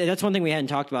that's one thing we hadn't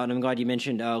talked about, and I'm glad you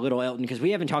mentioned little Elton, because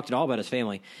we haven't talked at all about his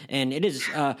family, and it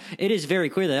is very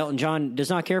clear that Elton John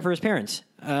does not care for his parents.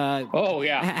 Whereas,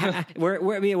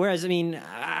 I mean,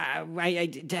 I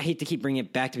hate to keep bringing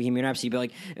it back to Bohemian Rhapsody, but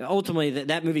like ultimately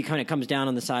that movie kind of comes down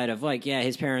on the side of like, yeah,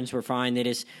 his parents were fine.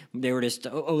 They were just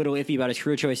a little iffy about his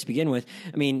career choice to begin with.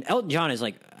 I mean, Elton John is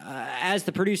like, as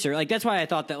the producer, like that's why I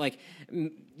thought that like,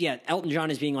 yeah, Elton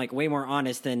John is being like way more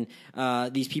honest than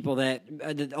these people that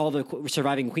all the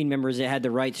surviving Queen members that had the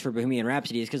rights for Bohemian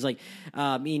Rhapsody is because like,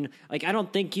 I mean, like I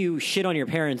don't think you shit on your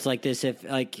parents like this if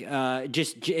like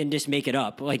just make it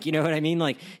up, like, you know what I mean?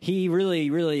 Like he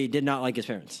really did not like his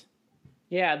parents.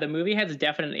 Yeah, the movie has a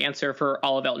definite answer for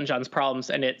all of Elton John's problems,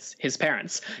 and it's his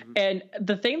parents. Mm-hmm. And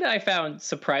the thing that I found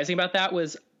surprising about that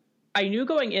was I knew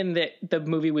going in that the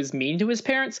movie was mean to his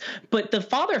parents, but the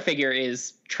father figure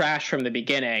is trash from the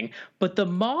beginning. But the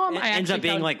mom ends up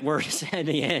being like worse at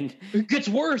the end. It gets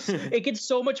worse. It gets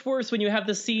so much worse when you have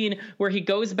the scene where he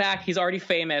goes back, he's already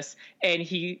famous, and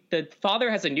the father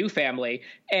has a new family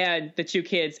and the 2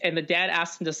 kids, and the dad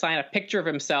asks him to sign a picture of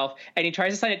himself, and he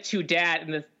tries to sign it to dad,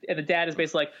 and the dad is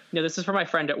basically like, no, this is for my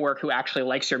friend at work who actually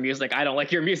likes your music. I don't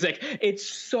like your music. It's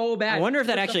so bad. I wonder if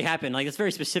that actually happened. Like, it's a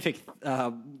very specific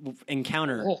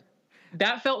encounter.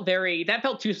 That felt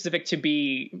too specific to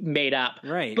be made up.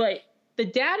 Right. But the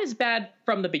dad is bad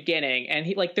from the beginning, and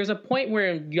he like there's a point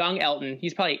where young Elton,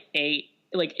 he's probably 8,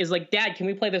 like is like, Dad, can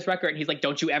we play this record? And he's like,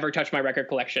 don't you ever touch my record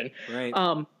collection. Right.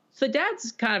 So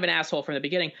dad's kind of an asshole from the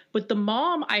beginning, but the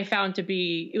mom I found to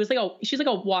be, it was like she's like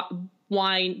a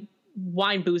wine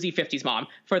boozy 50s mom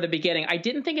for the beginning. I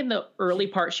didn't think in the early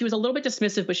part she was a little bit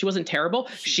dismissive, but she wasn't terrible.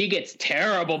 She gets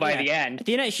terrible by the end. At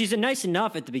the end, she's nice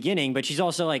enough at the beginning, but she's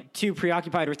also like too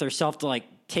preoccupied with herself to like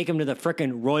take him to the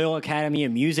frickin' Royal Academy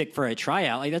of Music for a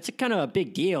tryout. Like that's kind of a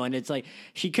big deal, and it's like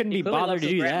she couldn't be bothered to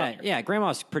do that. Yeah,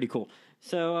 grandma's pretty cool.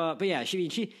 So, but yeah, she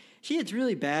gets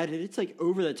really bad, and it's like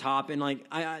over the top, and like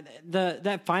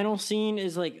that final scene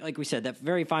is like we said, that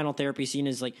very final therapy scene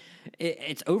is like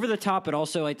it's over the top, but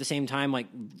also at the same time like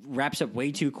wraps up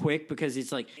way too quick, because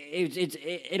it's like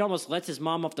it almost lets his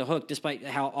mom off the hook, despite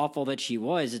how awful that she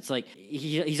was. It's like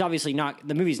he's obviously not,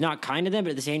 the movie's not kind to them,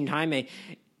 but at the same time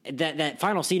that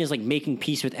final scene is like making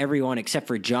peace with everyone except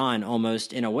for John,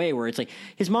 almost, in a way where it's like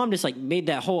his mom just like made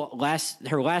that whole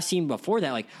her last scene before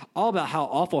that like all about how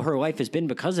awful her life has been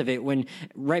because of it, when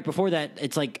right before that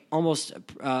it's like almost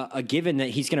a given that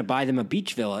he's going to buy them a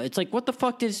beach villa. It's like, what the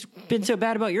fuck has been so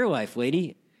bad about your life,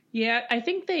 lady? Yeah, I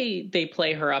think they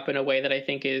play her up in a way that I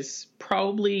think is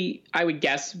probably, I would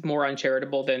guess, more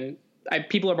uncharitable than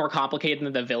people are more complicated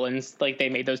than the villains like they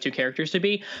made those two characters to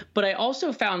be. But I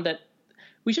also found that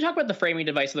we should talk about the framing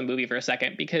device of the movie for a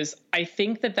second, because I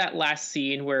think that last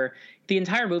scene where the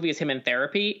entire movie is him in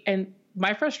therapy, and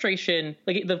my frustration,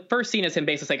 like the first scene is him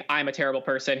basically like, I'm a terrible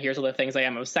person. Here's all the things I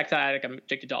am. I'm a sex addict. I'm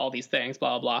addicted to all these things,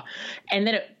 blah, blah, blah. And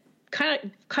then it kind of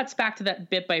cuts back to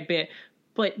that bit by bit.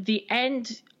 But the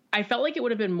end, I felt like it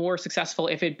would have been more successful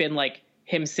if it'd been like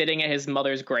him sitting at his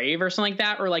mother's grave or something like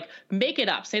that, or like make it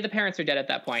up. Say the parents are dead at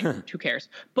that point. Who cares?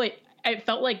 But I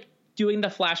felt like doing the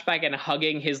flashback and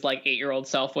hugging his like 8-year-old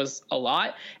self was a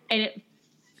lot, and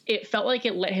it felt like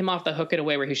it let him off the hook in a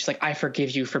way where he's just like, I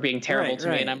forgive you for being terrible to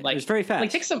me. And I'm like, it's very fast.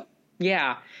 Like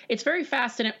it's very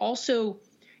fast. And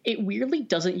it weirdly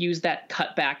doesn't use that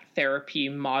cutback therapy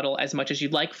model as much as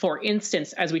you'd like. For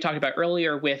instance, as we talked about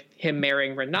earlier with him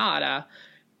marrying Renata,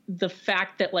 the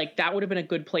fact that like that would have been a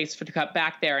good place to cut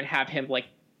back there and have him like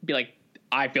be like,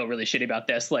 I feel really shitty about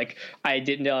this. Like, I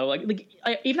didn't know, like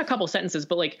even a couple sentences,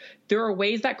 but like there are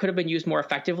ways that could have been used more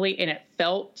effectively, and it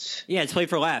felt. Yeah, it's played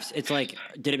for laughs. It's like,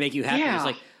 did it make you happy? Yeah. It's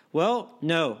like, well,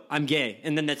 no, I'm gay,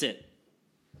 and then that's it.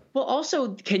 Well,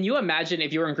 also, can you imagine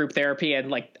if you were in group therapy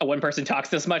and like one person talks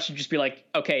this much, you'd just be like,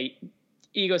 okay,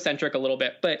 egocentric a little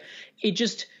bit, but it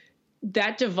just,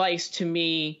 that device to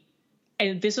me.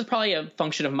 And this is probably a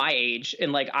function of my age,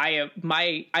 and like I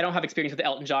don't have experience with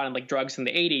Elton John and like drugs in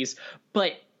the 80s,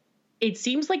 but it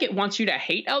seems like it wants you to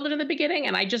hate Elton in the beginning,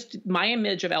 and my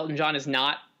image of Elton John is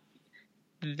not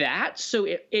that, so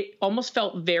it almost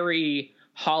felt very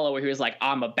hollow, where he was like,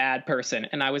 I'm a bad person,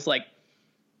 and I was like,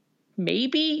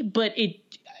 maybe, but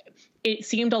it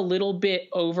seemed a little bit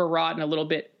overwrought and a little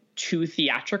bit too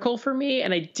theatrical for me,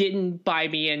 and it didn't buy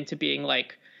me into being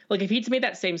like if he'd made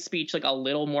that same speech like a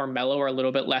little more mellow or a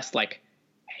little bit less like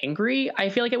angry, I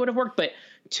feel like it would have worked. But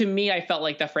to me, I felt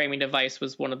like the framing device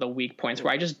was one of the weak points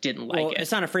where I just didn't like it.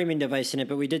 It's not a framing device in it,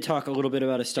 but we did talk a little bit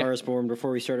about A Star Is Born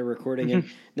before we started recording. And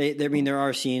there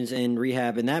are scenes in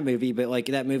rehab in that movie, but like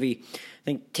that movie, I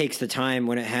think, takes the time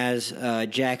when it has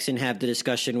Jackson have the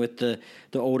discussion with the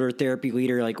older therapy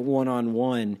leader, like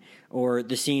one-on-one, or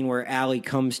the scene where Allie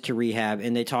comes to rehab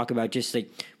and they talk about just like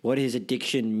what his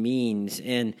addiction means.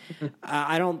 And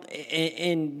I don't,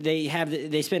 and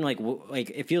they spend like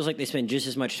it feels like they spend just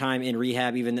as much time in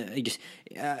rehab, even just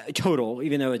total,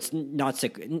 even though it's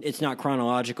not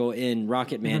chronological in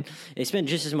Rocketman. They spend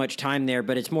just as much time there,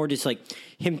 but it's more just like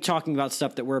him talking about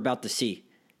stuff that we're about to see.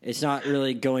 It's not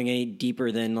really going any deeper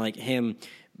than like him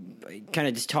kind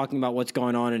of just talking about what's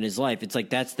going on in his life. It's like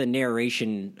that's the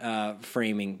narration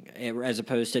framing, as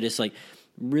opposed to just like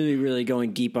really, really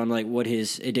going deep on like what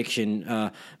his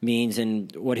addiction means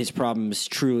and what his problems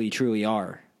truly, truly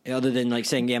are, other than like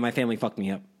saying, yeah, my family fucked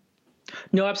me up.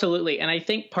 No, absolutely. And I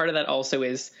think part of that also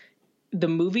is the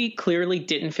movie clearly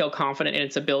didn't feel confident in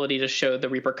its ability to show the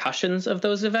repercussions of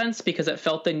those events, because it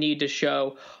felt the need to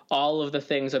show all of the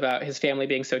things about his family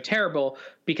being so terrible,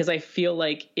 because I feel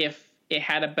like if it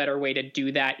had a better way to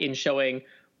do that in showing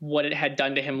what it had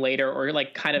done to him later, or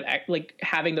like kind of like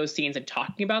having those scenes and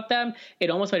talking about them, it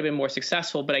almost might have been more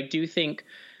successful. But I do think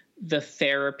the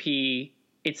therapy,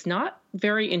 it's not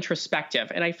very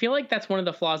introspective. And I feel like that's one of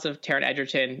the flaws of Taron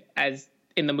Egerton as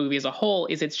in the movie as a whole,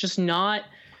 is it's not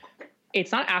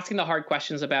asking the hard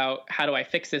questions about how do I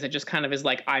fix this. It just kind of is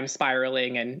like, I'm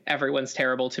spiraling and everyone's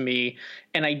terrible to me.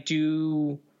 And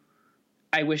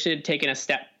I wish it had taken a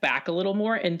step back a little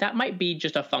more. And that might be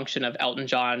just a function of Elton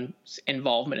John's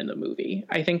involvement in the movie.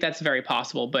 I think that's very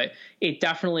possible, but it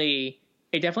definitely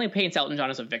paints Elton John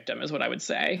as a victim, is what I would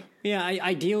say. Yeah,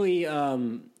 ideally,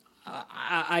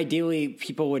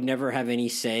 people would never have any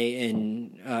say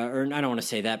in, or I don't want to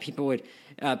say that.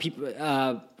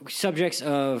 Subjects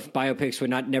of biopics would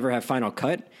never have final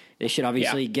cut. They should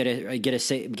obviously get a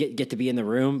say, get to be in the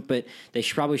room, but they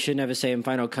probably shouldn't have a say in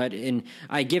final cut. And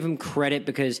I give him credit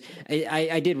because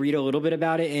I did read a little bit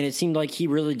about it, and it seemed like he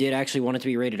really did actually want it to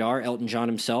be rated R, Elton John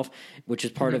himself, which is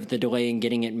part of the delay in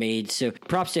getting it made. So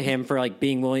props to him for like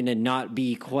being willing to not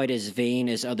be quite as vain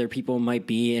as other people might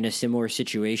be in a similar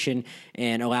situation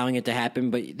and allowing it to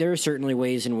happen. But there are certainly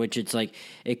ways in which it's like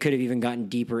it could have even gotten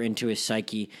deeper into his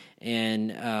psyche.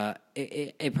 And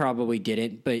it probably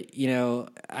didn't, but you know,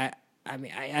 I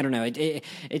mean, I don't know.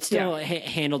 It still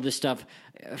handled this stuff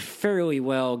fairly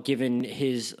well, given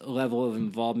his level of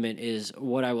involvement. Is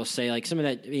what I will say. Like some of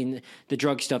that, I mean, the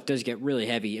drug stuff does get really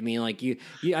heavy. I mean, like you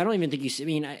I don't even think you. I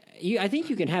mean, I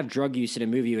think you can have drug use in a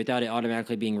movie without it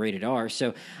automatically being rated R.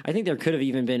 So I think there could have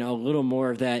even been a little more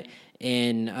of that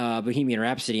in Bohemian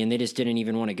Rhapsody, and they just didn't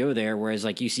even want to go there. Whereas,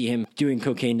 like, you see him doing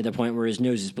cocaine to the point where his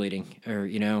nose is bleeding, or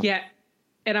you know. Yeah,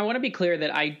 and I want to be clear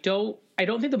that I don't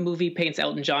think the movie paints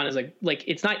Elton John as like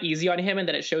it's not easy on him, and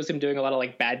that it shows him doing a lot of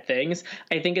like bad things.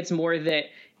 I think it's more that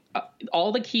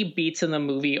all the key beats in the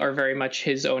movie are very much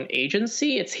his own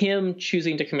agency. It's him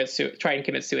choosing to try and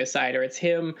commit suicide, or it's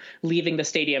him leaving the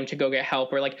stadium to go get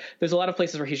help, or like there's a lot of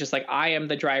places where he's just like, I am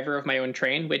the driver of my own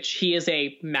train, which he is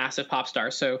a massive pop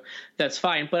star, so that's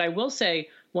fine. But I will say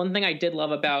one thing I did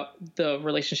love about the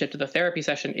relationship to the therapy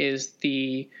session is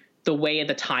the way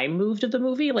the time moved of the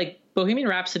movie. Like Bohemian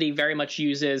Rhapsody very much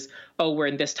uses, oh, we're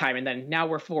in this time, and then now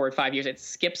we're forward 5 years. It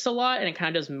skips a lot, and it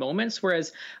kind of does moments.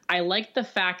 Whereas I like the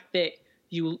fact that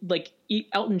you like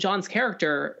Elton John's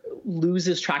character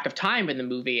loses track of time in the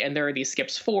movie, and there are these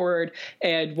skips forward.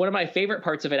 And one of my favorite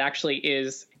parts of it actually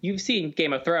is, you've seen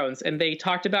Game of Thrones, and they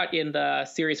talked about in the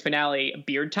series finale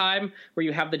beard time, where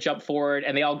you have the jump forward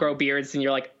and they all grow beards and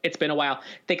you're like, it's been a while.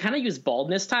 They kind of use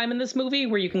baldness time in this movie,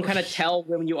 where you can kind of tell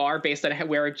when you are based on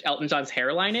where Elton John's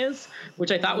hairline is,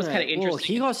 which I thought was kind of interesting. Well,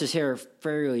 he lost his hair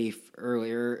fairly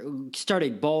earlier,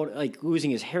 started bald, like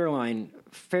losing his hairline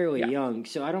fairly young.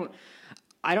 So I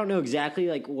don't know exactly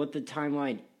like what the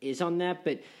timeline is on that,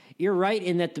 but you're right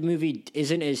in that the movie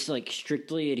isn't as like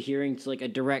strictly adhering to like a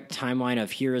direct timeline of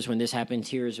here is when this happens,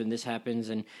 here is when this happens,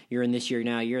 and you're in this year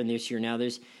now, you're in this year now.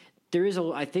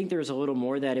 I think there's a little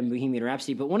more of that in Bohemian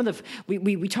Rhapsody, but one of the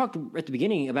we talked at the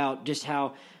beginning about just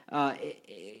how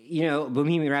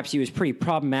Bohemian Rhapsody was pretty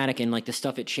problematic in like the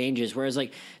stuff it changes, whereas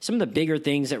like some of the bigger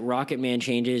things that Rocketman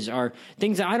changes are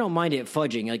things that I don't mind it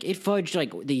fudging. Like it fudged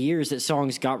like the years that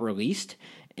songs got released,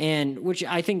 and which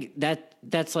I think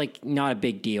that's like not a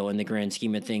big deal in the grand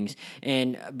scheme of things.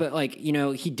 But like, you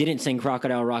know, he didn't sing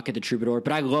Crocodile Rocket the Troubadour,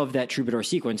 but I love that Troubadour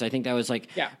sequence. I think that was like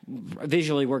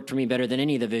visually worked for me better than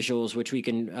any of the visuals, which we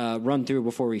can run through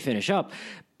before we finish up.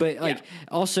 But like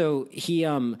also he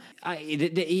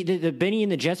the Benny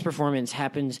and the Jets performance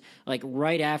happens like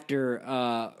right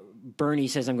after Bernie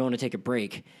says, I'm going to take a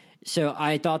break. So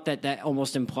I thought that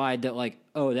almost implied that like,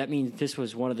 oh, that means this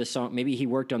was one of the songs. Maybe he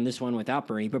worked on this one without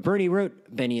Bernie, but Bernie wrote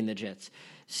Benny and the Jets.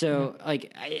 So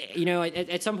like,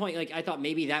 at some point, like I thought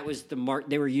maybe that was the mark.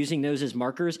 They were using those as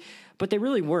markers, but they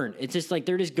really weren't. It's just like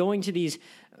they're just going to these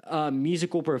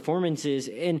musical performances,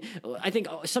 and I think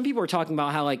some people are talking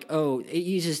about how like, oh, it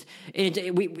uses and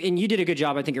you did a good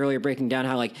job, I think, earlier breaking down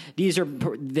how like these are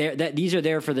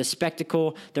there for the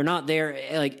spectacle. They're not there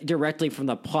like directly from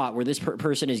the plot where this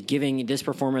person is giving this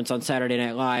performance on Saturday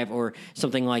Night Live or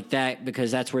something like that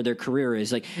because that's where their career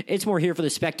is. Like it's more here for the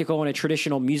spectacle in a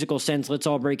traditional musical sense. Let's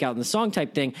all break out in the song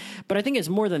type thing. But I think it's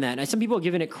more than that. And some people have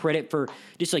given it credit for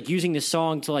just like using the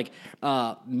song to like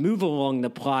move along the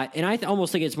plot, and I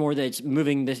almost think it's more that it's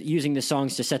using the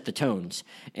songs to set the tones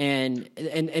and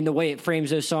the way it frames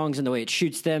those songs and the way it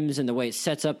shoots them and the way it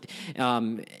sets up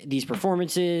these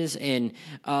performances. And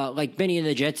like Benny and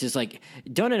the Jets is like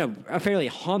done in a fairly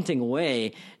haunting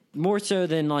way, more so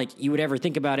than like you would ever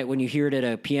think about it when you hear it at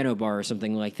a piano bar or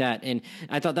something like that. And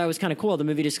I thought that was kind of cool. The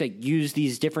movie just like used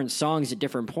these different songs at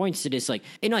different points to just like,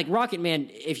 and like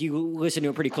Rocketman, if you listen to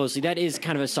it pretty closely, that is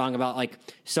kind of a song about like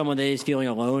someone that is feeling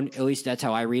alone. At least that's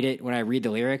how I read it when I read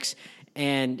the lyrics.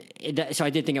 And so I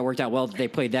did think it worked out well that they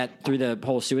played that through the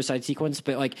whole suicide sequence.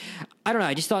 But like, I don't know.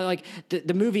 I just thought like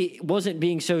the movie wasn't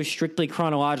being so strictly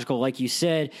chronological, like you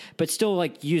said, but still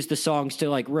like used the songs to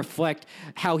like reflect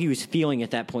how he was feeling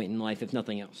at that point in life, if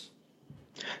nothing else.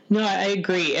 No, I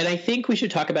agree. And I think we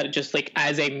should talk about it just like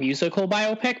as a musical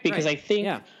biopic, because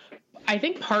Right. I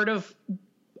think part of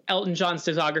Elton John's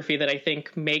discography that I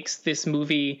think makes this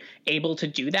movie able to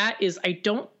do that is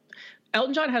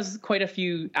Elton John has quite a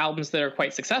few albums that are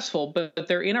quite successful, but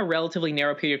they're in a relatively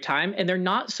narrow period of time, and they're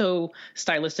not so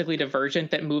stylistically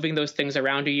divergent that moving those things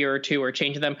around a year or two or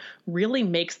changing them really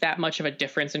makes that much of a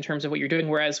difference in terms of what you're doing.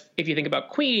 Whereas if you think about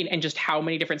Queen and just how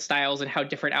many different styles and how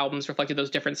different albums reflected those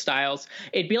different styles,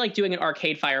 it'd be like doing an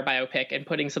Arcade Fire biopic and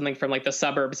putting something from like the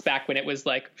suburbs back when it was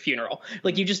like Funeral.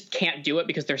 Like you just can't do it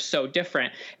because they're so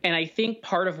different. And I think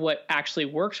part of what actually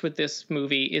works with this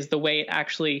movie is the way it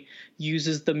actually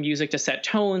uses the music to set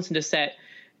tones and to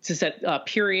set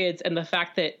periods, and the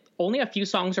fact that only a few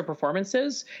songs are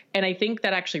performances. And I think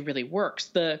that actually really works.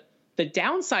 The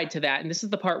downside to that, and this is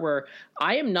the part where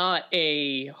I am not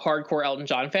a hardcore Elton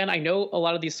John fan. I know a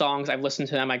lot of these songs, I've listened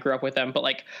to them, I grew up with them, but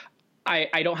like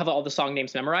I don't have all the song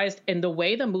names memorized. And the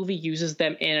way the movie uses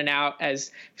them in and out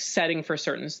as setting for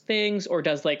certain things, or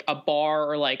does like a bar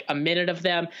or like a minute of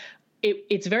them,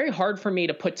 it's very hard for me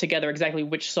to put together exactly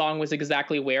which song was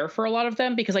exactly where for a lot of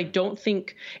them, because I don't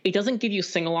think it doesn't give you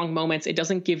sing-along moments. It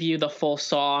doesn't give you the full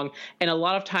song. And a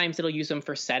lot of times it'll use them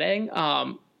for setting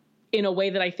in a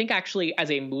way that I think actually as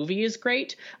a movie is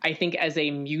great. I think as a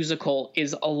musical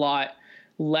is a lot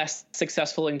less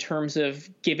successful in terms of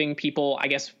giving people, I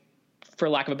guess, for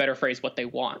lack of a better phrase, what they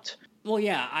want. Well,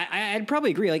 yeah, I'd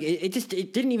probably agree. Like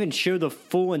it didn't even show the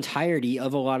full entirety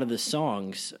of a lot of the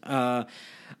songs.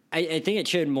 I think it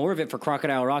showed more of it for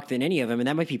Crocodile Rock than any of them, and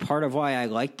that might be part of why I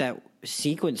like that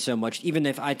sequence so much, even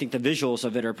if I think the visuals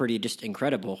of it are pretty just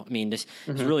incredible. I mean, it's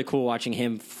really cool watching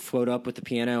him float up with the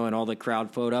piano and all the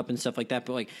crowd float up and stuff like that.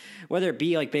 But like, whether it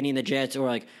be like Benny and the Jets or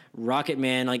like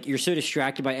Rocketman, like you're so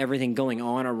distracted by everything going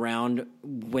on around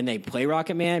when they play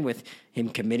Rocketman with him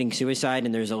committing suicide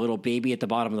and there's a little baby at the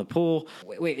bottom of the pool.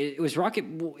 Wait, it was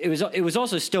it was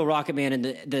also still Rocketman in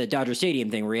the Dodger Stadium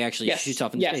thing where he actually shoots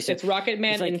off in space. Yes, it's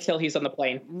Rocketman until he's on the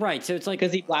plane. Right, so it's like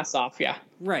because he blasts off. Yeah.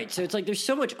 Right, so it's like there's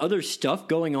so much other stuff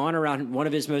going on around one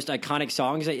of his most iconic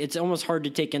songs. It's almost hard to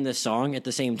take in the song at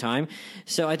the same time.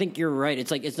 So I think you're right.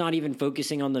 It's like it's not even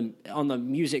focusing on the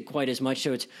music quite as much.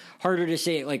 So it's harder to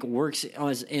say it like works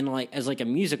as a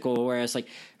musical. Whereas like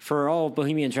for all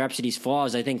Bohemian Rhapsody's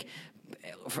flaws, I think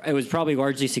it was probably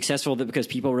largely successful because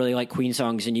people really like Queen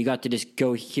songs, and you got to just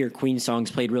go hear Queen songs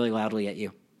played really loudly at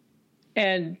you.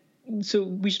 And so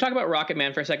we should talk about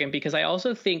Rocketman for a second, because I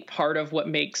also think part of what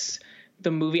makes the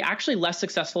movie actually less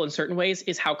successful in certain ways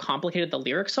is how complicated the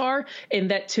lyrics are. And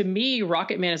that to me,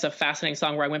 Rocketman is a fascinating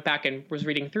song where I went back and was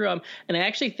reading through them. And I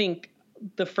actually think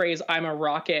the phrase "I'm a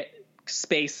rocket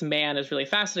space man" is really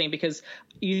fascinating, because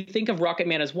you think of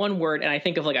Rocketman as one word, and I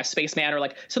think of like a spaceman or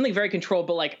like something very controlled,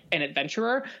 but like an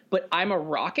adventurer. But "I'm a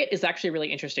rocket" is actually a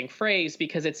really interesting phrase,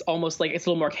 because it's almost like it's a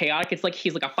little more chaotic. It's like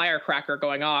he's like a firecracker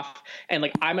going off, and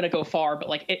like I'm going to go far, but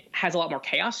like it has a lot more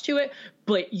chaos to it.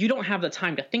 But you don't have the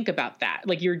time to think about that.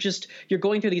 Like you're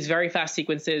going through these very fast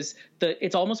sequences.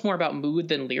 It's almost more about mood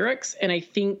than lyrics. And I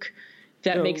think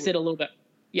that makes it a little bit.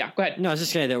 Yeah, go ahead. No, I was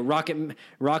just saying that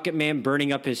Rocketman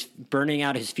burning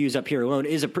out his fuse up here alone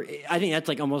is I think that's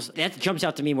like almost that jumps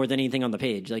out to me more than anything on the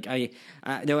page. Like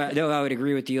though I would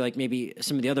agree with you. Like maybe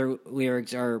some of the other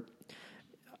lyrics are.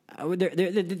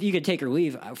 You could take or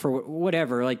leave for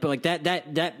whatever, like, but like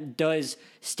that does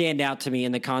stand out to me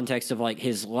in the context of like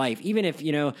his life, even if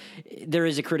there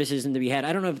is a criticism to be had.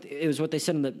 I don't know if it was what they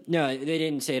said no, they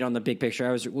didn't say it on the Big Picture.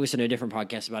 I was listening to a different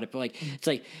podcast about it, but like it's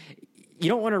like you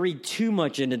don't want to read too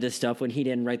much into this stuff when he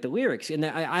didn't write the lyrics. And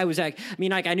I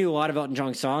knew a lot of Elton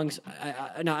John songs.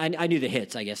 I knew the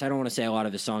hits, I guess. I don't want to say a lot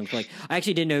of his songs, but like, I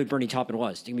actually didn't know who Bernie Taupin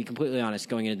was, to be completely honest,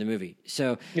 going into the movie.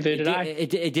 So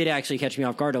it did actually catch me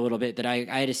off guard a little bit that I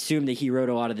had assumed that he wrote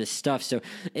a lot of this stuff. So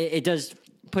it does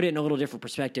put it in a little different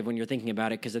perspective when you're thinking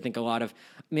about it. Cause I think a lot of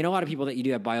people that you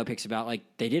do have biopics about, like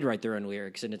they did write their own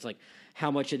lyrics, and it's like,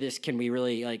 how much of this can we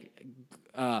really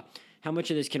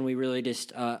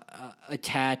just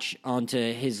attach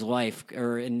onto his life,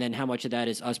 and then how much of that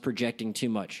is us projecting too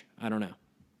much? I don't know.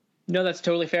 No, that's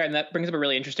totally fair. And that brings up a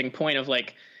really interesting point of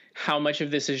like how much of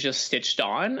this is just stitched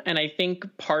on. And I think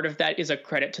part of that is a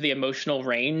credit to the emotional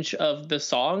range of the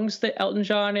songs that Elton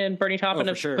John and Bernie Taupin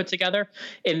have put together,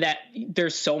 in that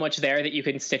there's so much there that you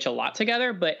can stitch a lot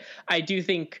together. But I do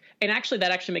think, and actually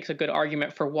that actually makes a good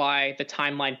argument for why the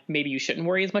timeline, maybe you shouldn't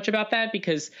worry as much about that,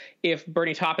 because if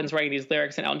Bernie Taupin's writing these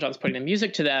lyrics and Elton John's putting the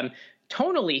music to them,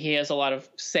 tonally he has a lot of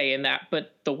say in that,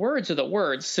 but the words are the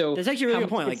words. So that's actually a really good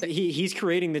point. Like he's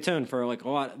creating the tone for like a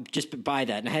lot just by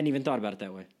that, and I hadn't even thought about it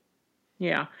that way.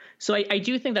 Yeah. So I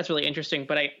do think that's really interesting,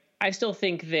 but I still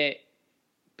think that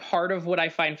part of what I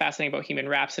find fascinating about Bohemian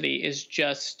Rhapsody is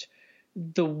just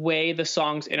the way the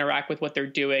songs interact with what they're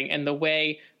doing, and the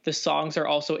way the songs are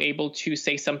also able to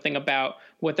say something about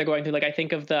what they're going through. Like, I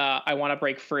think of the I Want to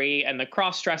Break Free and the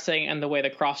cross-dressing, and the way the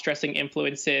cross-dressing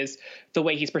influences the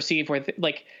way he's perceived, where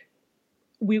like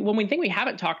one thing we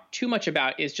haven't talked too much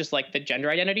about is just like the gender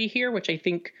identity here, which I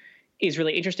think is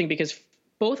really interesting because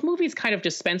both movies kind of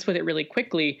dispense with it really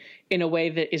quickly in a way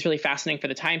that is really fascinating for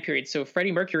the time period. So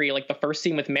Freddie Mercury, like the first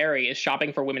scene with Mary, is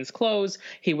shopping for women's clothes.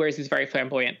 He wears these very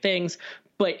flamboyant things,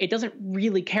 but it doesn't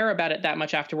really care about it that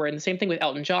much afterward. And the same thing with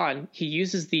Elton John. He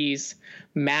uses these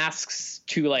masks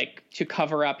to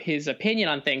cover up his opinion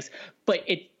on things, but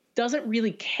it doesn't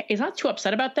really care. It's not too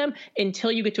upset about them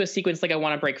until you get to a sequence like I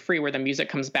Want to Break Free, where the music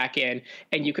comes back in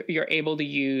and you're able to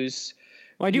use.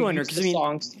 Well, I do wonder, because I mean,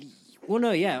 songs. Well,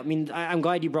 no, yeah. I mean, I'm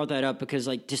glad you brought that up, because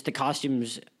like just the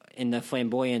costumes and the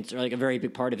flamboyance are like a very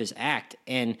big part of his act,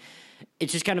 and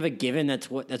it's just kind of a given. That's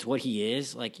what he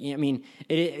is. Like, I mean,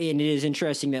 it is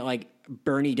interesting that like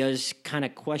Bernie does kind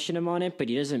of question him on it, but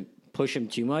he doesn't push him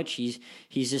too much. He's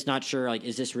just not sure. Like,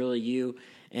 is this really you?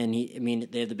 And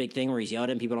they have the big thing where he's yelled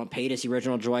at, and people don't pay to see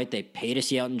Reginald Dwight. They pay to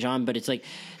see Elton John, but it's like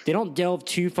they don't delve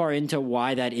too far into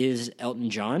why that is Elton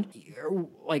John.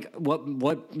 Like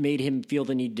what made him feel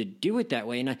the need to do it that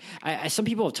way. And I some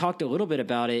people have talked a little bit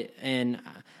about it, and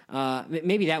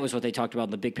maybe that was what they talked about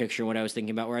in the big picture, what I was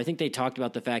thinking about, where I think they talked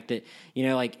about the fact that,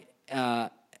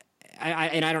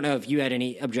 I don't know if you had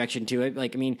any objection to it.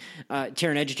 Like, I mean,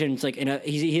 Taron Egerton's like,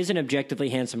 he is an objectively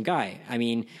handsome guy. I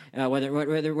mean, whether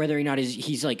or not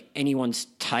he's like anyone's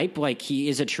type, like he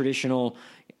is a traditional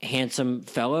handsome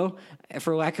fellow,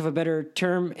 for lack of a better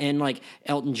term. And like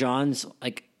Elton John's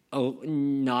like,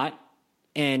 not.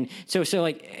 And so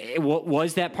like, what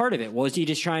was that part of it? Was he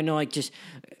just trying to like just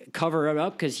cover it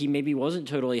up because he maybe wasn't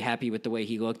totally happy with the way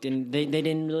he looked, and they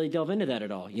didn't really delve into that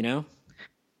at all, you know?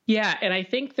 Yeah, and I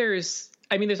think there's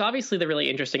obviously the really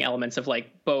interesting elements of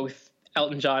like both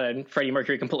Elton John and Freddie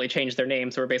Mercury completely changed their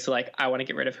names. So we're basically like, I want to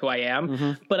get rid of who I am.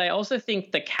 Mm-hmm. But I also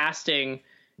think the casting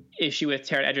issue with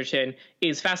Taron Egerton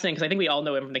is fascinating, because I think we all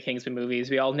know him from the Kingsman movies.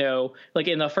 We all know, like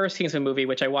in the first Kingsman movie,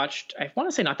 which I watched, I want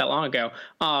to say not that long ago,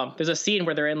 there's a scene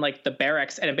where they're in like the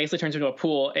barracks, and it basically turns into a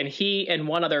pool, and he and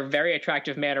one other very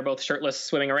attractive man are both shirtless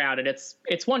swimming around, and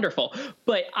it's wonderful.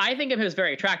 But I think of him as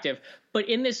very attractive. But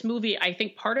in this movie, I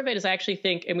think part of it is I actually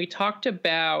think, and we talked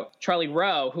about Charlie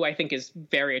Rowe, who I think is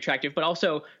very attractive, but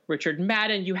also Richard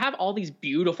Madden. You have all these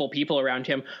beautiful people around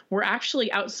him. We're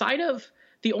actually outside of.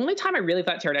 The only time I really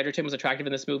thought Taron Egerton was attractive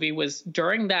in this movie was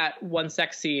during that one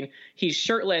sex scene. He's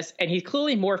shirtless, and he's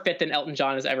clearly more fit than Elton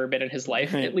John has ever been in his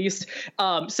life, at least.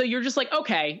 So you're just like,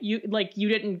 okay, you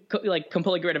didn't like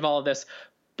completely get rid of all of this.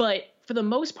 But for the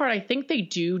most part, I think they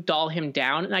do doll him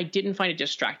down, and I didn't find it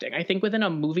distracting. I think within a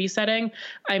movie setting,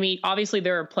 I mean, obviously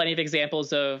there are plenty of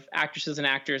examples of actresses and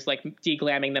actors like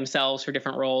deglamming themselves for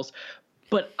different roles.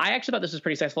 But I actually thought this was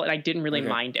pretty successful, and I didn't really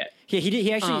mind it. Yeah, he did.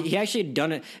 He actually had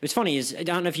done it. It was funny. I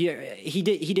don't know if he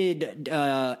did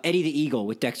Eddie the Eagle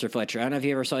with Dexter Fletcher. I don't know if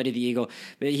you ever saw Eddie the Eagle,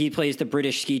 but he plays the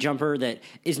British ski jumper that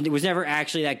was never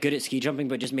actually that good at ski jumping,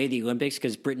 but just made the Olympics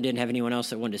because Britain didn't have anyone else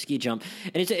that wanted to ski jump.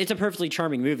 And it's a perfectly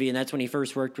charming movie, and that's when he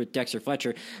first worked with Dexter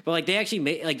Fletcher. But like they actually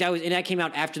made like that came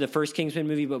out after the first Kingsman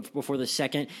movie, but before the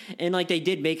second. And like they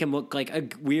did make him look like a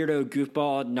weirdo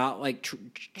goofball, not like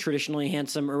traditionally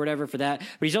handsome or whatever for that.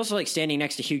 But he's also like standing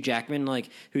next to Hugh Jackman, like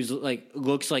who's like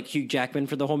looks like Hugh Jackman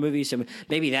for the whole movie. So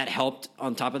maybe that helped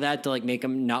on top of that to like make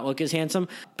him not look as handsome.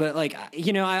 But like,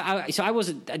 you know, I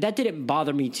wasn't, that didn't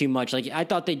bother me too much. Like I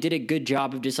thought they did a good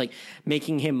job of just like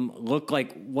making him look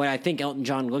like what I think Elton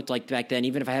John looked like back then,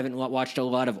 even if I haven't watched a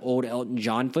lot of old Elton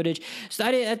John footage. So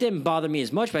that didn't bother me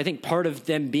as much. But I think part of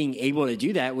them being able to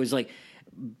do that was like,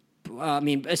 I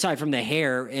mean, aside from the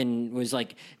hair, and was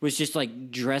just like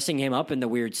dressing him up in the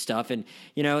weird stuff, and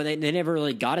you know they never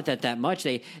really got at that much.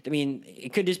 I mean,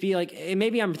 it could just be like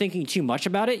maybe I'm thinking too much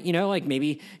about it, you know, like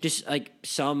maybe just like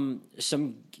some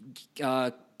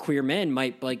queer men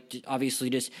might like obviously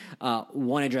just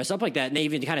want to dress up like that, and they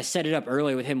even kind of set it up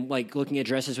early with him like looking at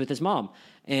dresses with his mom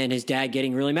and his dad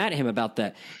getting really mad at him about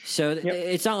that. So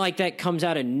It's not like that comes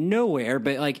out of nowhere,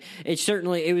 but like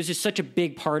it was just such a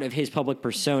big part of his public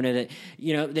persona that,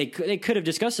 you know, they could have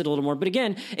discussed it a little more. But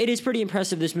again, it is pretty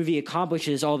impressive. This movie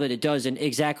accomplishes all that it does in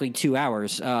exactly 2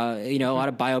 hours. You know, a lot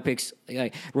of biopics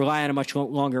like rely on a much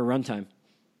longer runtime.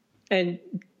 And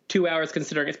 2 hours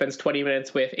considering it spends 20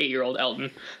 minutes with 8-year-old Elton.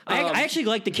 I actually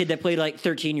like the kid that played like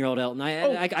 13-year-old Elton.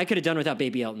 I could have done without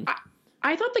baby Elton.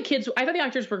 I thought the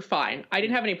actors were fine. I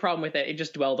didn't have any problem with it. It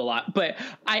just dwelled a lot. But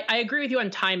I agree with you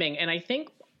on timing. And I think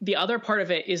the other part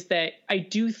of it is that I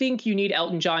do think you need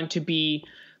Elton John to be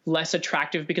less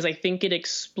attractive because I think it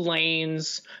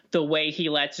explains the way he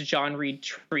lets John Reed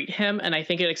treat him, and I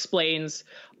think it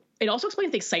also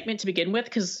explains the excitement to begin with.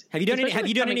 Because have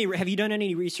you done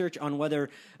any research on whether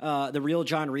the real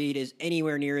John Reed is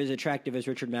anywhere near as attractive as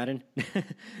Richard Madden,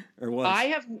 or was? I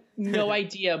have no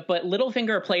idea, but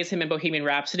Littlefinger plays him in Bohemian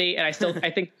Rhapsody, and I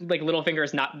think like Littlefinger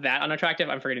is not that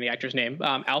unattractive. I'm forgetting the actor's name.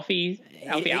 Alfie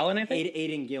Allen, I think.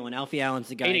 Aidan Gillen. Alfie Allen's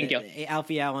the guy.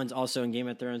 Alfie Allen's also in Game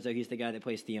of Thrones, though he's the guy that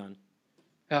plays Theon.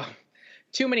 Oh,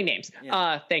 too many names.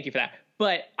 Yeah. Thank you for that.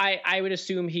 But I would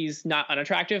assume he's not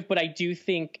unattractive, but I do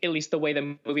think, at least the way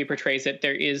the movie portrays it,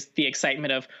 there is the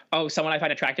excitement of, oh, someone I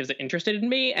find attractive is interested in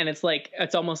me. And it's like,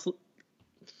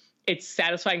 it's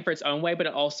satisfying for its own way, but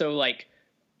it also like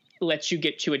lets you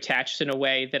get too attached in a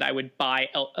way that I would buy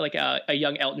like a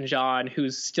young Elton John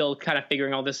who's still kind of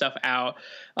figuring all this stuff out,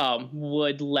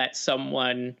 would let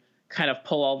someone kind of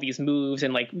pull all these moves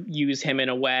and like use him in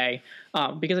a way.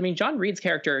 Because I mean, John Reed's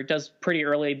character does pretty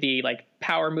early the like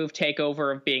power move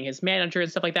takeover of being his manager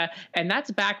and stuff like that. And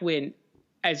that's back when,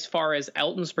 as far as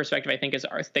Elton's perspective, I think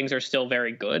things are still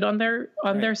very good on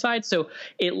their side. So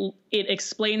it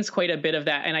explains quite a bit of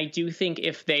that. And I do think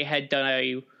if they had done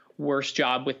a worse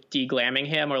job with deglamming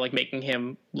him or like making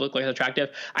him look less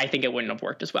attractive, I think it wouldn't have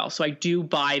worked as well. So I do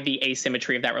buy the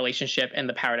asymmetry of that relationship and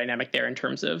the power dynamic there in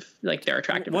terms of like their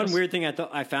attractiveness. One weird thing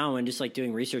I found when just like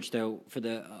doing research though for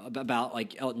the about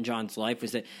like Elton John's life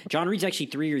was that John Reed's actually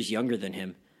 3 years younger than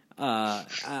him.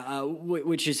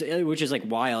 Which is like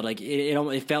wild. Like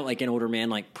it felt like an older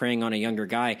man like preying on a younger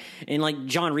guy, and like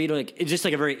John Reed, like it's just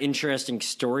like a very interesting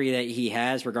story that he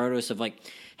has, regardless of like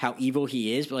how evil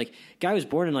he is. But like, guy was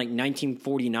born in like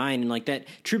 1949, and like that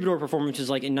Troubadour performance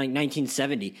was like in like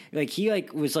 1970. Like he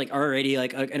like was like already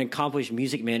like an accomplished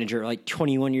music manager, like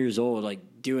 21 years old, like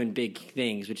doing big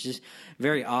things, which is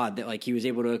very odd that like he was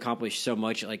able to accomplish so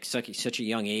much at like such a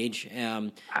young age.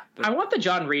 I want the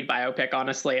John Reed biopic,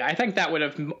 honestly. I think that would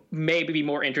have maybe be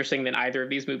more interesting than either of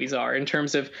these movies are, in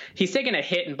terms of he's taken a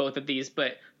hit in both of these,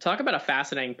 but talk about a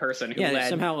fascinating person who led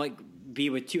somehow like be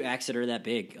with two acts that are that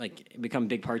big, like become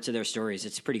big parts of their stories.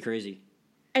 It's pretty crazy.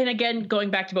 And again,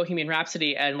 going back to Bohemian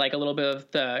Rhapsody and like a little bit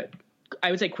of the, I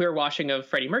would say, queer washing of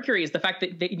Freddie Mercury is the fact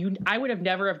that I would have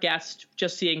never have guessed,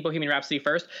 just seeing Bohemian Rhapsody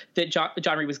first, that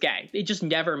John Reed was gay. It just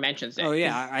never mentions it. Oh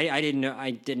yeah, I didn't know.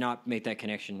 I did not make that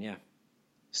connection. Yeah.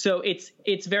 So it's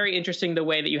very interesting the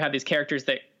way that you have these characters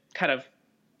that kind of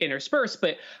intersperse,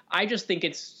 but I just think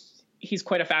he's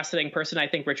quite a fascinating person. I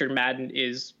think Richard Madden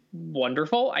is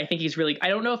wonderful. I think he's really, I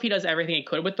don't know if he does everything he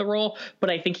could with the role, but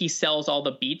I think he sells all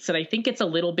the beats. And I think it's a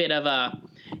little bit of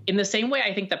in the same way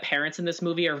I think the parents in this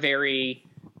movie are very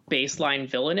baseline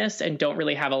villainous and don't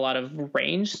really have a lot of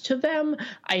range to them.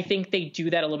 I think they do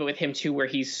that a little bit with him too, where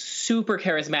he's super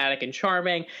charismatic and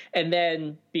charming and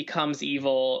then becomes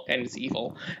evil and is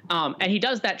evil. And he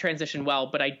does that transition well,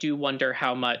 but I do wonder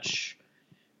how much,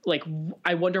 like,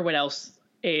 I wonder what else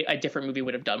a different movie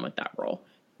would have done with that role.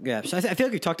 Yeah, so I feel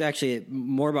like we talked actually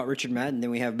more about Richard Madden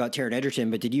than we have about Taron Egerton.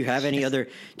 But did you have any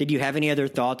other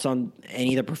thoughts on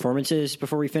any of the performances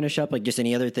before we finish up? Like just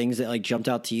any other things that like jumped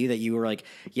out to you that you were like,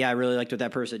 yeah, I really liked what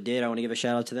that person did. I want to give a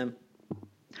shout out to them.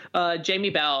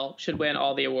 Jamie Bell should win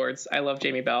all the awards. I love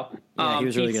Jamie Bell. Yeah, he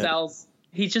was really good.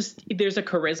 There's a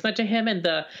charisma to him, and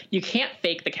you can't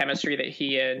fake the chemistry that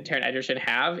he and Taron Egerton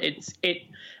have.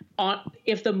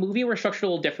 If the movie were structured a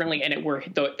little differently and it were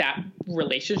that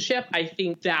relationship, I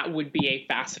think that would be a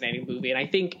fascinating movie. And I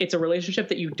think it's a relationship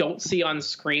that you don't see on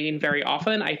screen very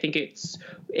often. I think it's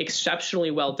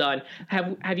exceptionally well done.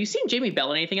 Have you seen Jamie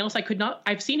Bell in anything else?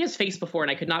 I've seen his face before,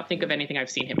 and I could not think of anything I've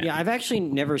seen him in. Yeah, I've actually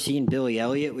never seen Billy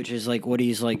Elliot, which is like what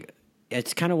he's like.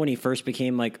 It's kind of when he first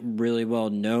became like really well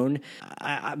known,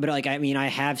 but like I mean I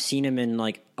have seen him in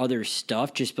like other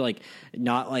stuff, just like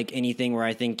not like anything where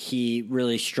I think he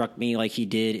really struck me like he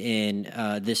did in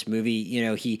this movie. You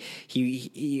know, he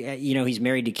you know, he's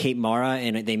married to Kate Mara,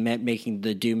 and they met making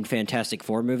the doomed Fantastic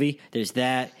Four movie. There's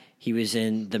that. He was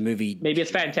in the movie. Maybe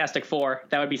it's Fantastic Four.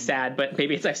 That would be sad, but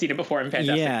maybe I've seen it before in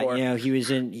Fantastic Four. Yeah, he was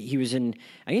in.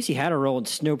 I guess he had a role in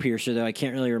Snowpiercer, though I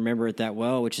can't really remember it that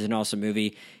well, which is an awesome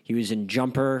movie. He was in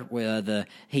Jumper with the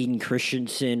Hayden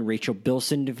Christensen, Rachel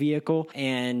Bilson vehicle,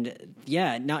 and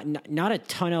yeah, not a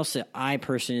ton else that I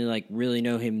personally like really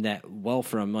know him that well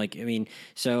from. Like, I mean,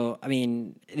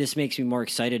 this makes me more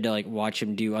excited to like watch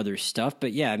him do other stuff.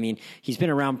 But yeah, I mean, he's been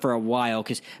around for a while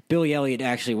because Billy Elliot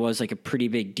actually was like a pretty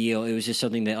big deal. It was just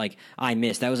something that like I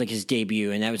missed. That was like his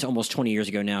debut, and that was almost 20 years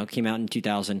ago now. It came out in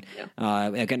 2000.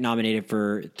 Yeah. Got nominated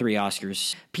for 3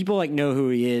 Oscars. People like know who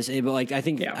he is, but like I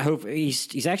hope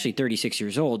he's actually actually 36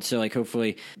 years old. So like,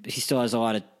 hopefully he still has a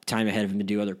lot of time ahead of him to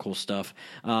do other cool stuff.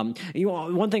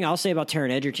 One thing I'll say about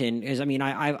Taron Egerton is, I mean,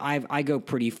 I go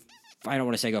pretty, I don't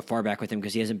want to say go far back with him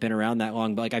because he hasn't been around that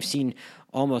long, but like I've seen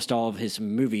almost all of his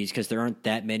movies because there aren't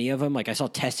that many of them. Like I saw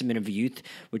Testament of Youth,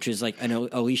 which was like an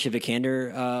Alicia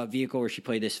Vikander vehicle where she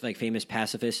played this like famous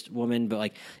pacifist woman, but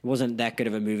like it wasn't that good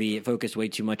of a movie. It focused way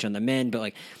too much on the men, but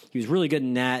like he was really good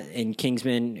in that. And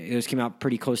Kingsman, those came out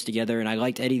pretty close together. And I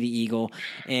liked Eddie the Eagle.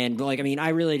 And but like, I mean, I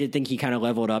really did think he kind of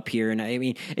leveled up here. And I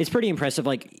mean, it's pretty impressive.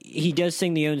 Like he does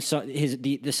sing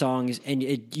the songs, and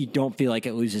you don't feel like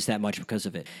it loses that much because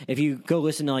of it. If you go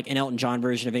listen to like an Elton John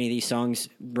version of any of these songs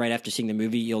right after seeing the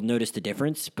movie, you'll notice the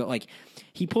difference. But like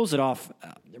he pulls it off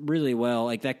really well.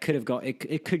 Like that could have gone,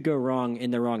 it could go wrong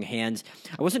in the wrong hands.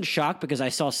 I wasn't shocked because I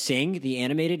saw Sing, the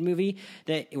animated movie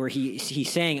where he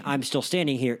sang "I'm Still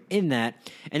Standing Here" in that,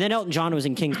 and then Elton John was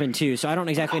in Kingsman too. So I don't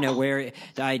exactly know where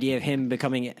the idea of him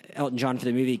becoming Elton John for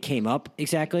the movie came up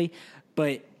exactly,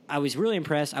 but I was really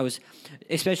impressed. I was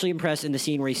especially impressed in the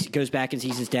scene where he goes back and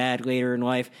sees his dad later in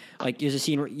life. Like there's a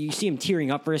scene where you see him tearing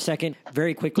up for a second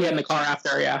very quickly. Yeah, in the car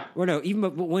after, yeah. Or no,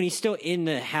 even when he's still in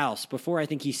the house before I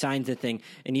think he signs the thing,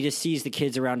 and he just sees the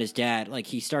kids around his dad. Like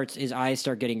his eyes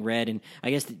start getting red, and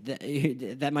I guess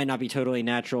that might not be totally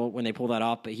natural when they pull that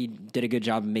off, but he did a good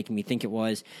job of making me think it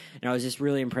was. And I was just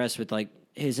really impressed with like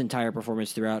his entire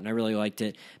performance throughout, and I really liked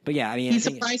it. But yeah, I mean,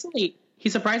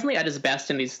 He's surprisingly at his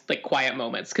best in these like quiet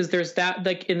moments, because there's that,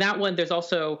 like in that one, there's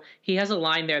also, he has a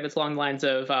line there that's along the lines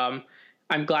of,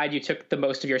 I'm glad you took the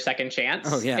most of your second chance.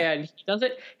 Oh yeah. And he does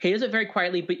it very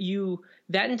quietly, but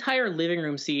that entire living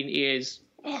room scene is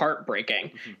heartbreaking.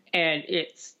 Mm-hmm. And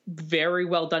it's very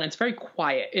well done. It's very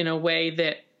quiet in a way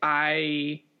that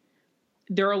I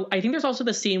think there's also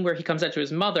the scene where he comes out to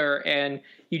his mother and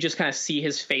you just kind of see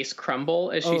his face crumble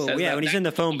as she says. Oh yeah, when he's in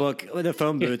the phone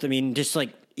booth. I mean, just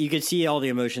like you could see all the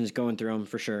emotions going through him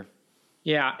for sure.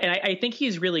 Yeah, and I think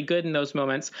he's really good in those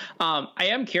moments. I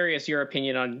am curious your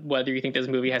opinion on whether you think this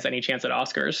movie has any chance at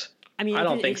Oscars. I mean, I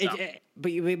don't think so.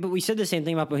 But we said the same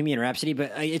thing about Bohemian Rhapsody,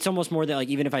 but it's almost more that like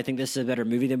even if I think this is a better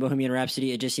movie than Bohemian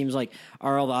Rhapsody, it just seems like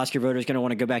are all the Oscar voters going to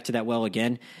want to go back to that well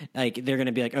again? Like they're going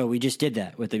to be like, oh, we just did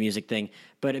that with the music thing.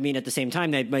 But I mean, at the same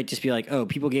time, they might just be like, oh,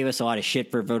 people gave us a lot of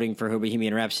shit for voting for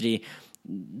Bohemian Rhapsody.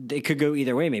 They could go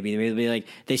either way. Maybe they'll be like,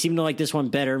 they seem to like this one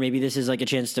better. Maybe this is like a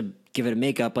chance to give it a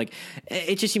makeup. Like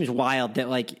it just seems wild that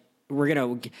like we're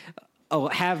going to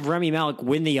have Rami Malek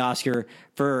win the Oscar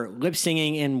for lip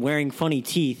singing and wearing funny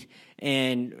teeth.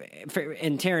 And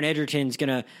Taron Egerton's going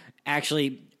to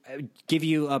actually give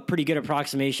you a pretty good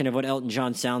approximation of what Elton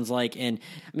John sounds like. And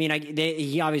I mean,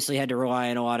 he obviously had to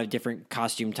rely on a lot of different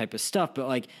costume type of stuff, but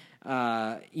like,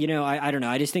 I don't know.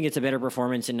 I just think it's a better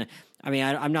performance. And I mean,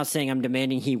 I'm not saying I'm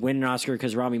demanding he win an Oscar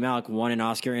because Rami Malek won an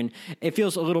Oscar. And it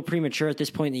feels a little premature at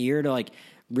this point in the year to like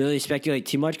really speculate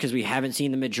too much because we haven't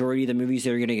seen the majority of the movies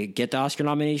that are going to get the Oscar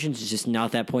nominations. It's just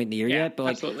not that point in the year yet. But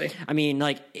like, absolutely. I mean,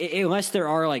 like unless there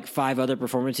are like 5 other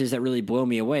performances that really blow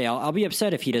me away, I'll be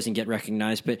upset if he doesn't get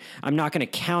recognized. But I'm not going to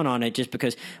count on it just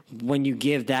because when you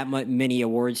give that many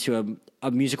awards to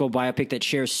a musical biopic that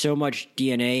shares so much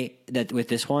DNA that with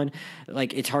this one,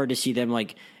 like it's hard to see them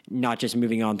like not just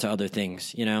moving on to other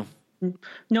things, you know?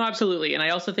 No, absolutely. And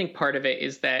I also think part of it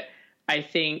is that I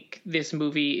think this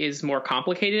movie is more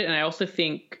complicated. And I also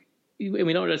think, and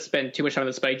we don't want to spend too much time on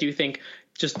this, but I do think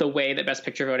just the way that Best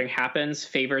Picture voting happens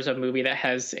favors a movie that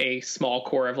has a small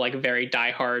core of like very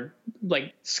diehard,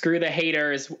 like screw the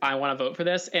haters, I want to vote for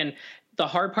this. And the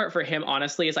hard part for him,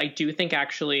 honestly, is I do think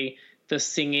actually the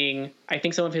singing, I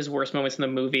think some of his worst moments in the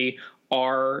movie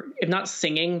are, if not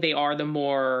singing, they are the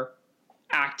more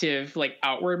active, like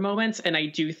outward moments. And I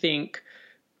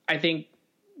think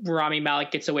Rami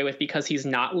Malek gets away with, because he's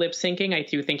not lip syncing, I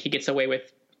do think he gets away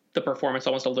with the performance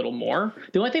almost a little more.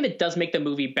 The only thing that does make the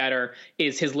movie better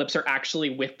is his lips are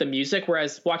actually with the music,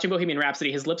 whereas watching Bohemian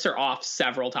Rhapsody, his lips are off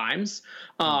several times.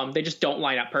 They just don't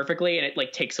line up perfectly, and it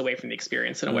like takes away from the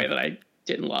experience in a way that I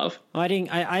didn't love. Well, I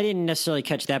didn't necessarily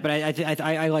catch that, but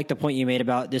I like the point you made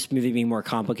about this movie being more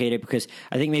complicated, because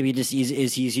I think maybe it just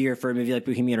is easier for a movie like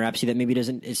Bohemian Rhapsody that maybe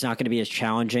it's not going to be as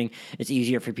challenging. It's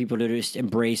easier for people to just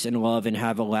embrace and love and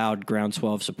have a loud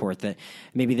groundswell of support that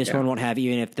maybe this one won't have,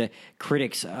 even if the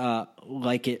critics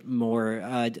like it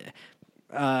more.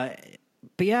 But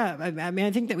yeah, I mean,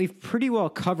 I think that we've pretty well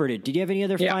covered it. Did you have any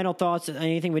other final thoughts?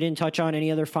 Anything we didn't touch on?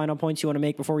 Any other final points you want to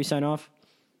make before we sign off?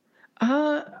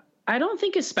 I don't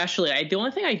think especially. The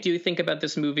only thing I do think about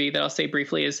this movie that I'll say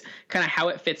briefly is kind of how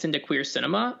it fits into queer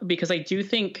cinema, because I do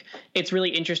think it's really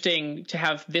interesting to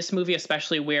have this movie,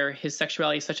 especially where his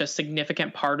sexuality is such a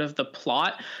significant part of the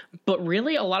plot. But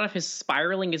really, a lot of his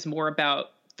spiraling is more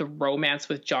about the romance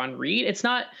with John Reed. It's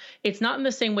not in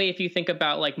the same way if you think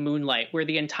about like Moonlight, where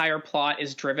the entire plot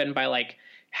is driven by like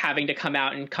having to come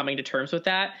out and coming to terms with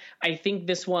that. I think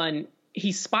this one,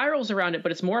 he spirals around it,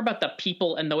 but it's more about the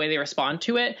people and the way they respond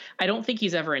to it. I don't think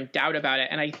he's ever in doubt about it.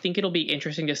 And I think it'll be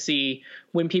interesting to see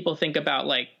when people think about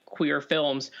like queer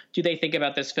films, do they think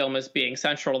about this film as being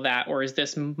central to that? Or is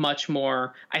this much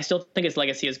more, I still think his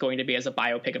legacy is going to be as a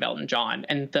biopic of Elton John,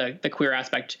 and the queer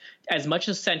aspect, as much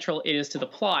as central it is to the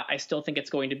plot, I still think it's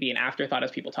going to be an afterthought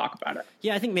as people talk about it.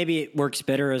 Yeah, I think maybe it works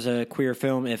better as a queer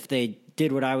film if they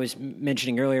did what I was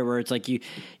mentioning earlier, where it's like you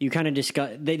kind of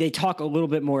discuss, they talk a little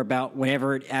bit more about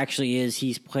whenever it actually is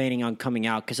he's planning on coming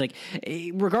out. Because like,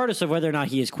 regardless of whether or not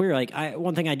he is queer, like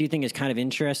one thing I do think is kind of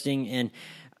interesting, and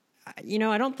you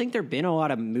know, I don't think there have been a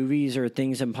lot of movies or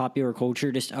things in popular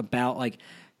culture just about like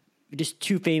just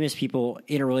two famous people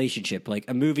in a relationship, like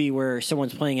a movie where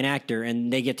someone's playing an actor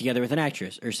and they get together with an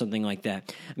actress or something like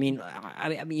that. I mean,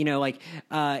 you know, like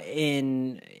A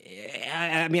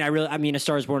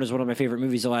Star Is Born is one of my favorite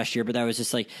movies of last year, but that was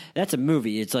just like, that's a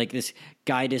movie. It's like this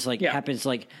guy just like happens to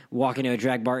like walk into a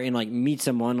drag bar and like meet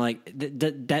someone. Like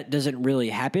that doesn't really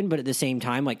happen, but at the same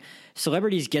time, like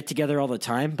celebrities get together all the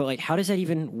time, but like, how does that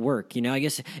even work? You know, I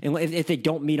guess, and if they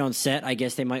don't meet on set, I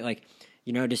guess they might like,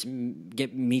 you know, just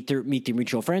meet their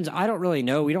mutual friends. I don't really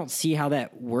know. We don't see how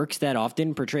that works that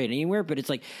often portrayed anywhere, but it's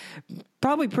like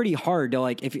probably pretty hard to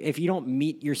like, if you don't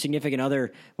meet your significant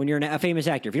other when you're a famous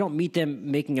actor, if you don't meet them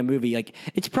making a movie, like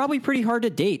it's probably pretty hard to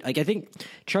date. Like I think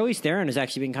Charlize Theron has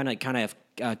actually been kind of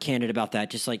candid about that,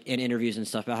 just like in interviews and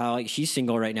stuff, about how like she's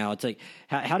single right now. It's like,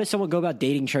 how does someone go about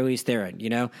dating Charlize Theron? You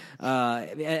know,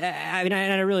 I mean,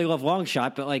 I really love Long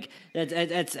Shot, but like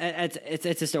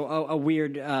it's just a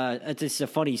weird, it's just a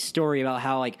funny story about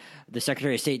how like the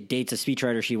Secretary of State dates a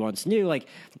speechwriter she once knew. Like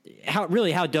how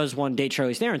does one date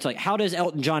Charlize Theron? It's like, how does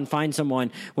Elton John find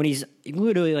someone when he's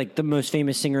literally like the most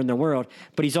famous singer in the world,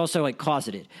 but he's also like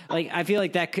closeted? Like I feel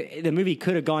like the movie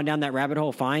could have gone down that rabbit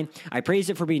hole fine. I praised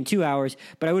it for being 2 hours,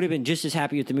 but I would have been just as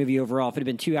happy with the movie overall if it had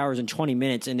been 2 hours and 20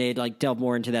 minutes and they'd like delve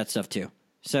more into that stuff too.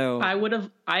 So I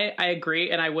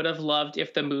agree. And I would have loved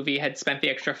if the movie had spent the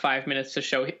extra 5 minutes to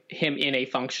show him in a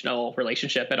functional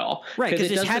relationship at all. Right. Because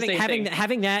just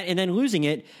having that and then losing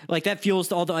it, like that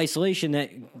fuels all the isolation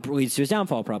that leads to his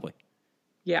downfall probably.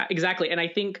 Yeah, exactly. And I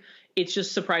think it's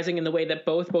just surprising in the way that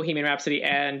both Bohemian Rhapsody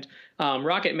and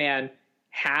Rocketman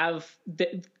have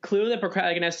clearly the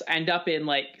protagonists end up in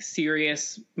like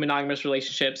serious monogamous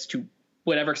relationships to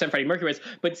whatever extent Freddie Mercury was,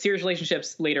 but serious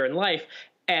relationships later in life.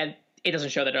 And it doesn't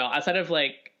show that at all. Outside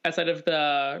of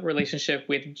the relationship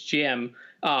with Jim,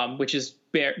 which is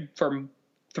for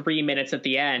 3 minutes at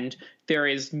the end, there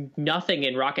is nothing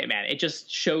in Rocketman. It just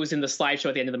shows in the slideshow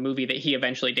at the end of the movie that he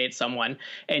eventually dates someone.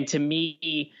 And to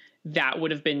me, that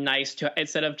would have been nice to,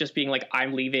 instead of just being like,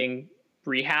 I'm leaving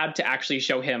rehab, to actually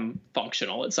show him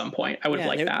functional at some point. I would have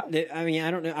liked that. I mean,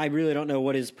 I don't know. I really don't know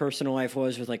what his personal life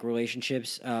was with like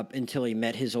relationships until he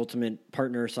met his ultimate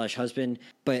partner / husband.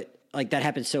 But like that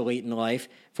happened so late in life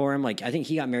for him. Like I think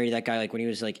he got married to that guy like when he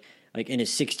was like in his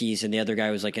 60s, and the other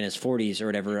guy was like in his 40s or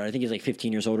whatever. I think he's like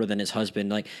 15 years older than his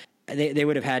husband. Like they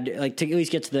would have had like to at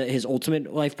least get to his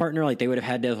ultimate life partner. Like they would have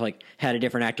had to have like had a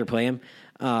different actor play him.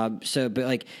 But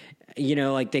like, you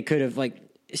know, like they could have like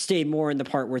stayed more in the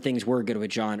part where things were good with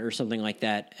John or something like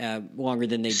that, longer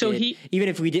than they did. Even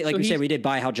if we did, like we said, we did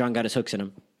buy how John got his hooks in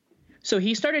him. So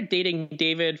he started dating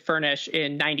David Furnish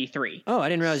in 93. Oh, I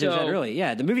didn't realize it was that early.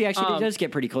 Yeah, the movie actually does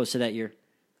get pretty close to that year.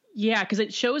 Yeah, because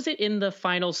it shows it in the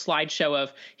final slideshow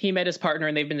of he met his partner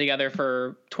and they've been together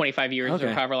for 25 years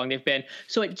or however long they've been.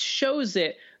 So it shows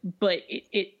it, but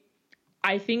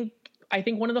I think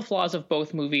one of the flaws of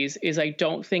both movies is I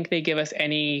don't think they give us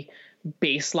any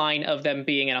baseline of them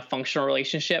being in a functional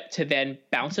relationship to then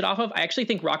bounce it off of. I actually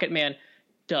think Rocketman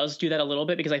does do that a little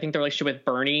bit, because I think the relationship with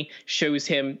Bernie shows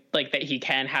him like that he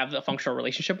can have a functional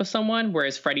relationship with someone,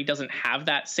 whereas Freddie doesn't have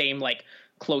that same like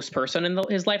close person in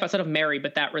his life outside of Mary,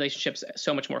 but that relationship's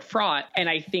so much more fraught. And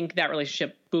I think that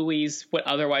relationship buoys what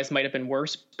otherwise might have been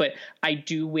worse. But I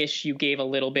do wish you gave a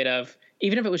little bit of,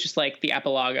 even if it was just like the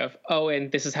epilogue of, oh,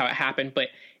 and this is how it happened. But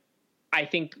I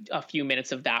think a few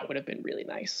minutes of that would have been really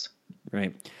nice.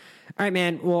 Right. All right,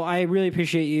 man. Well, I really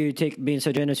appreciate you being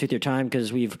so generous with your time,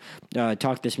 because we've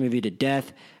talked this movie to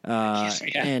death.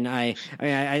 And I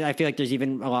feel like there's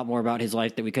even a lot more about his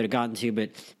life that we could have gotten to, but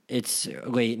it's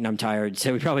late and I'm tired.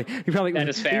 So we probably that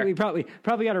is fair. We probably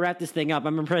got to wrap this thing up.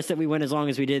 I'm impressed that we went as long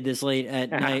as we did this late at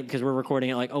night, because we're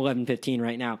recording at like 11:15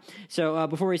 right now. So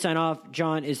before we sign off,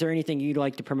 John, is there anything you'd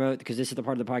like to promote? Because this is the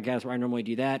part of the podcast where I normally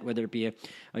do that, whether it be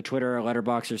a Twitter or a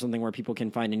letterbox or something where people can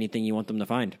find anything you want them to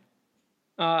find.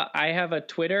 I have a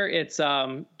Twitter. It's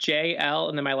JL,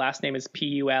 and then my last name is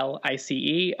Pulice.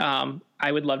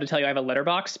 I would love to tell you I have a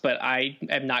letterbox, but I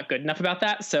am not good enough about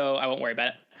that, so I won't worry about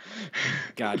it.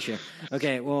 Gotcha.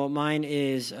 Okay, well, mine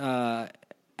is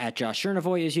at Josh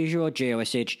Chernovoy as usual,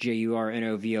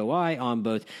 JoshJurnovoi on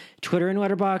both Twitter and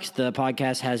Letterboxd. The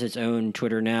podcast has its own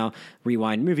Twitter now,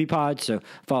 Rewind Movie Pod, so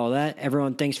follow that.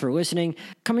 Everyone, thanks for listening.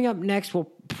 Coming up next,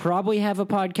 we'll probably have a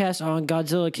podcast on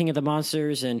Godzilla, King of the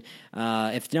Monsters, and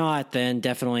if not, then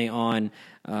definitely on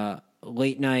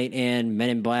Late Night and Men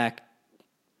in Black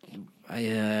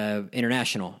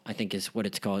International, I think is what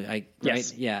it's called.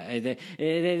 Yes. Right? Yeah.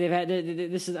 They've had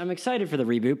this is. I'm excited for the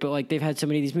reboot, but like they've had so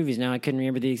many of these movies now, I couldn't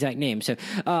remember the exact name. So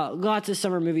lots of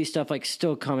summer movie stuff like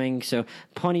still coming. So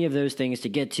plenty of those things to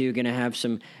get to. Going to have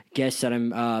some guests that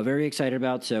I'm very excited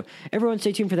about. So everyone,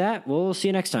 stay tuned for that. We'll see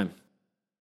you next time.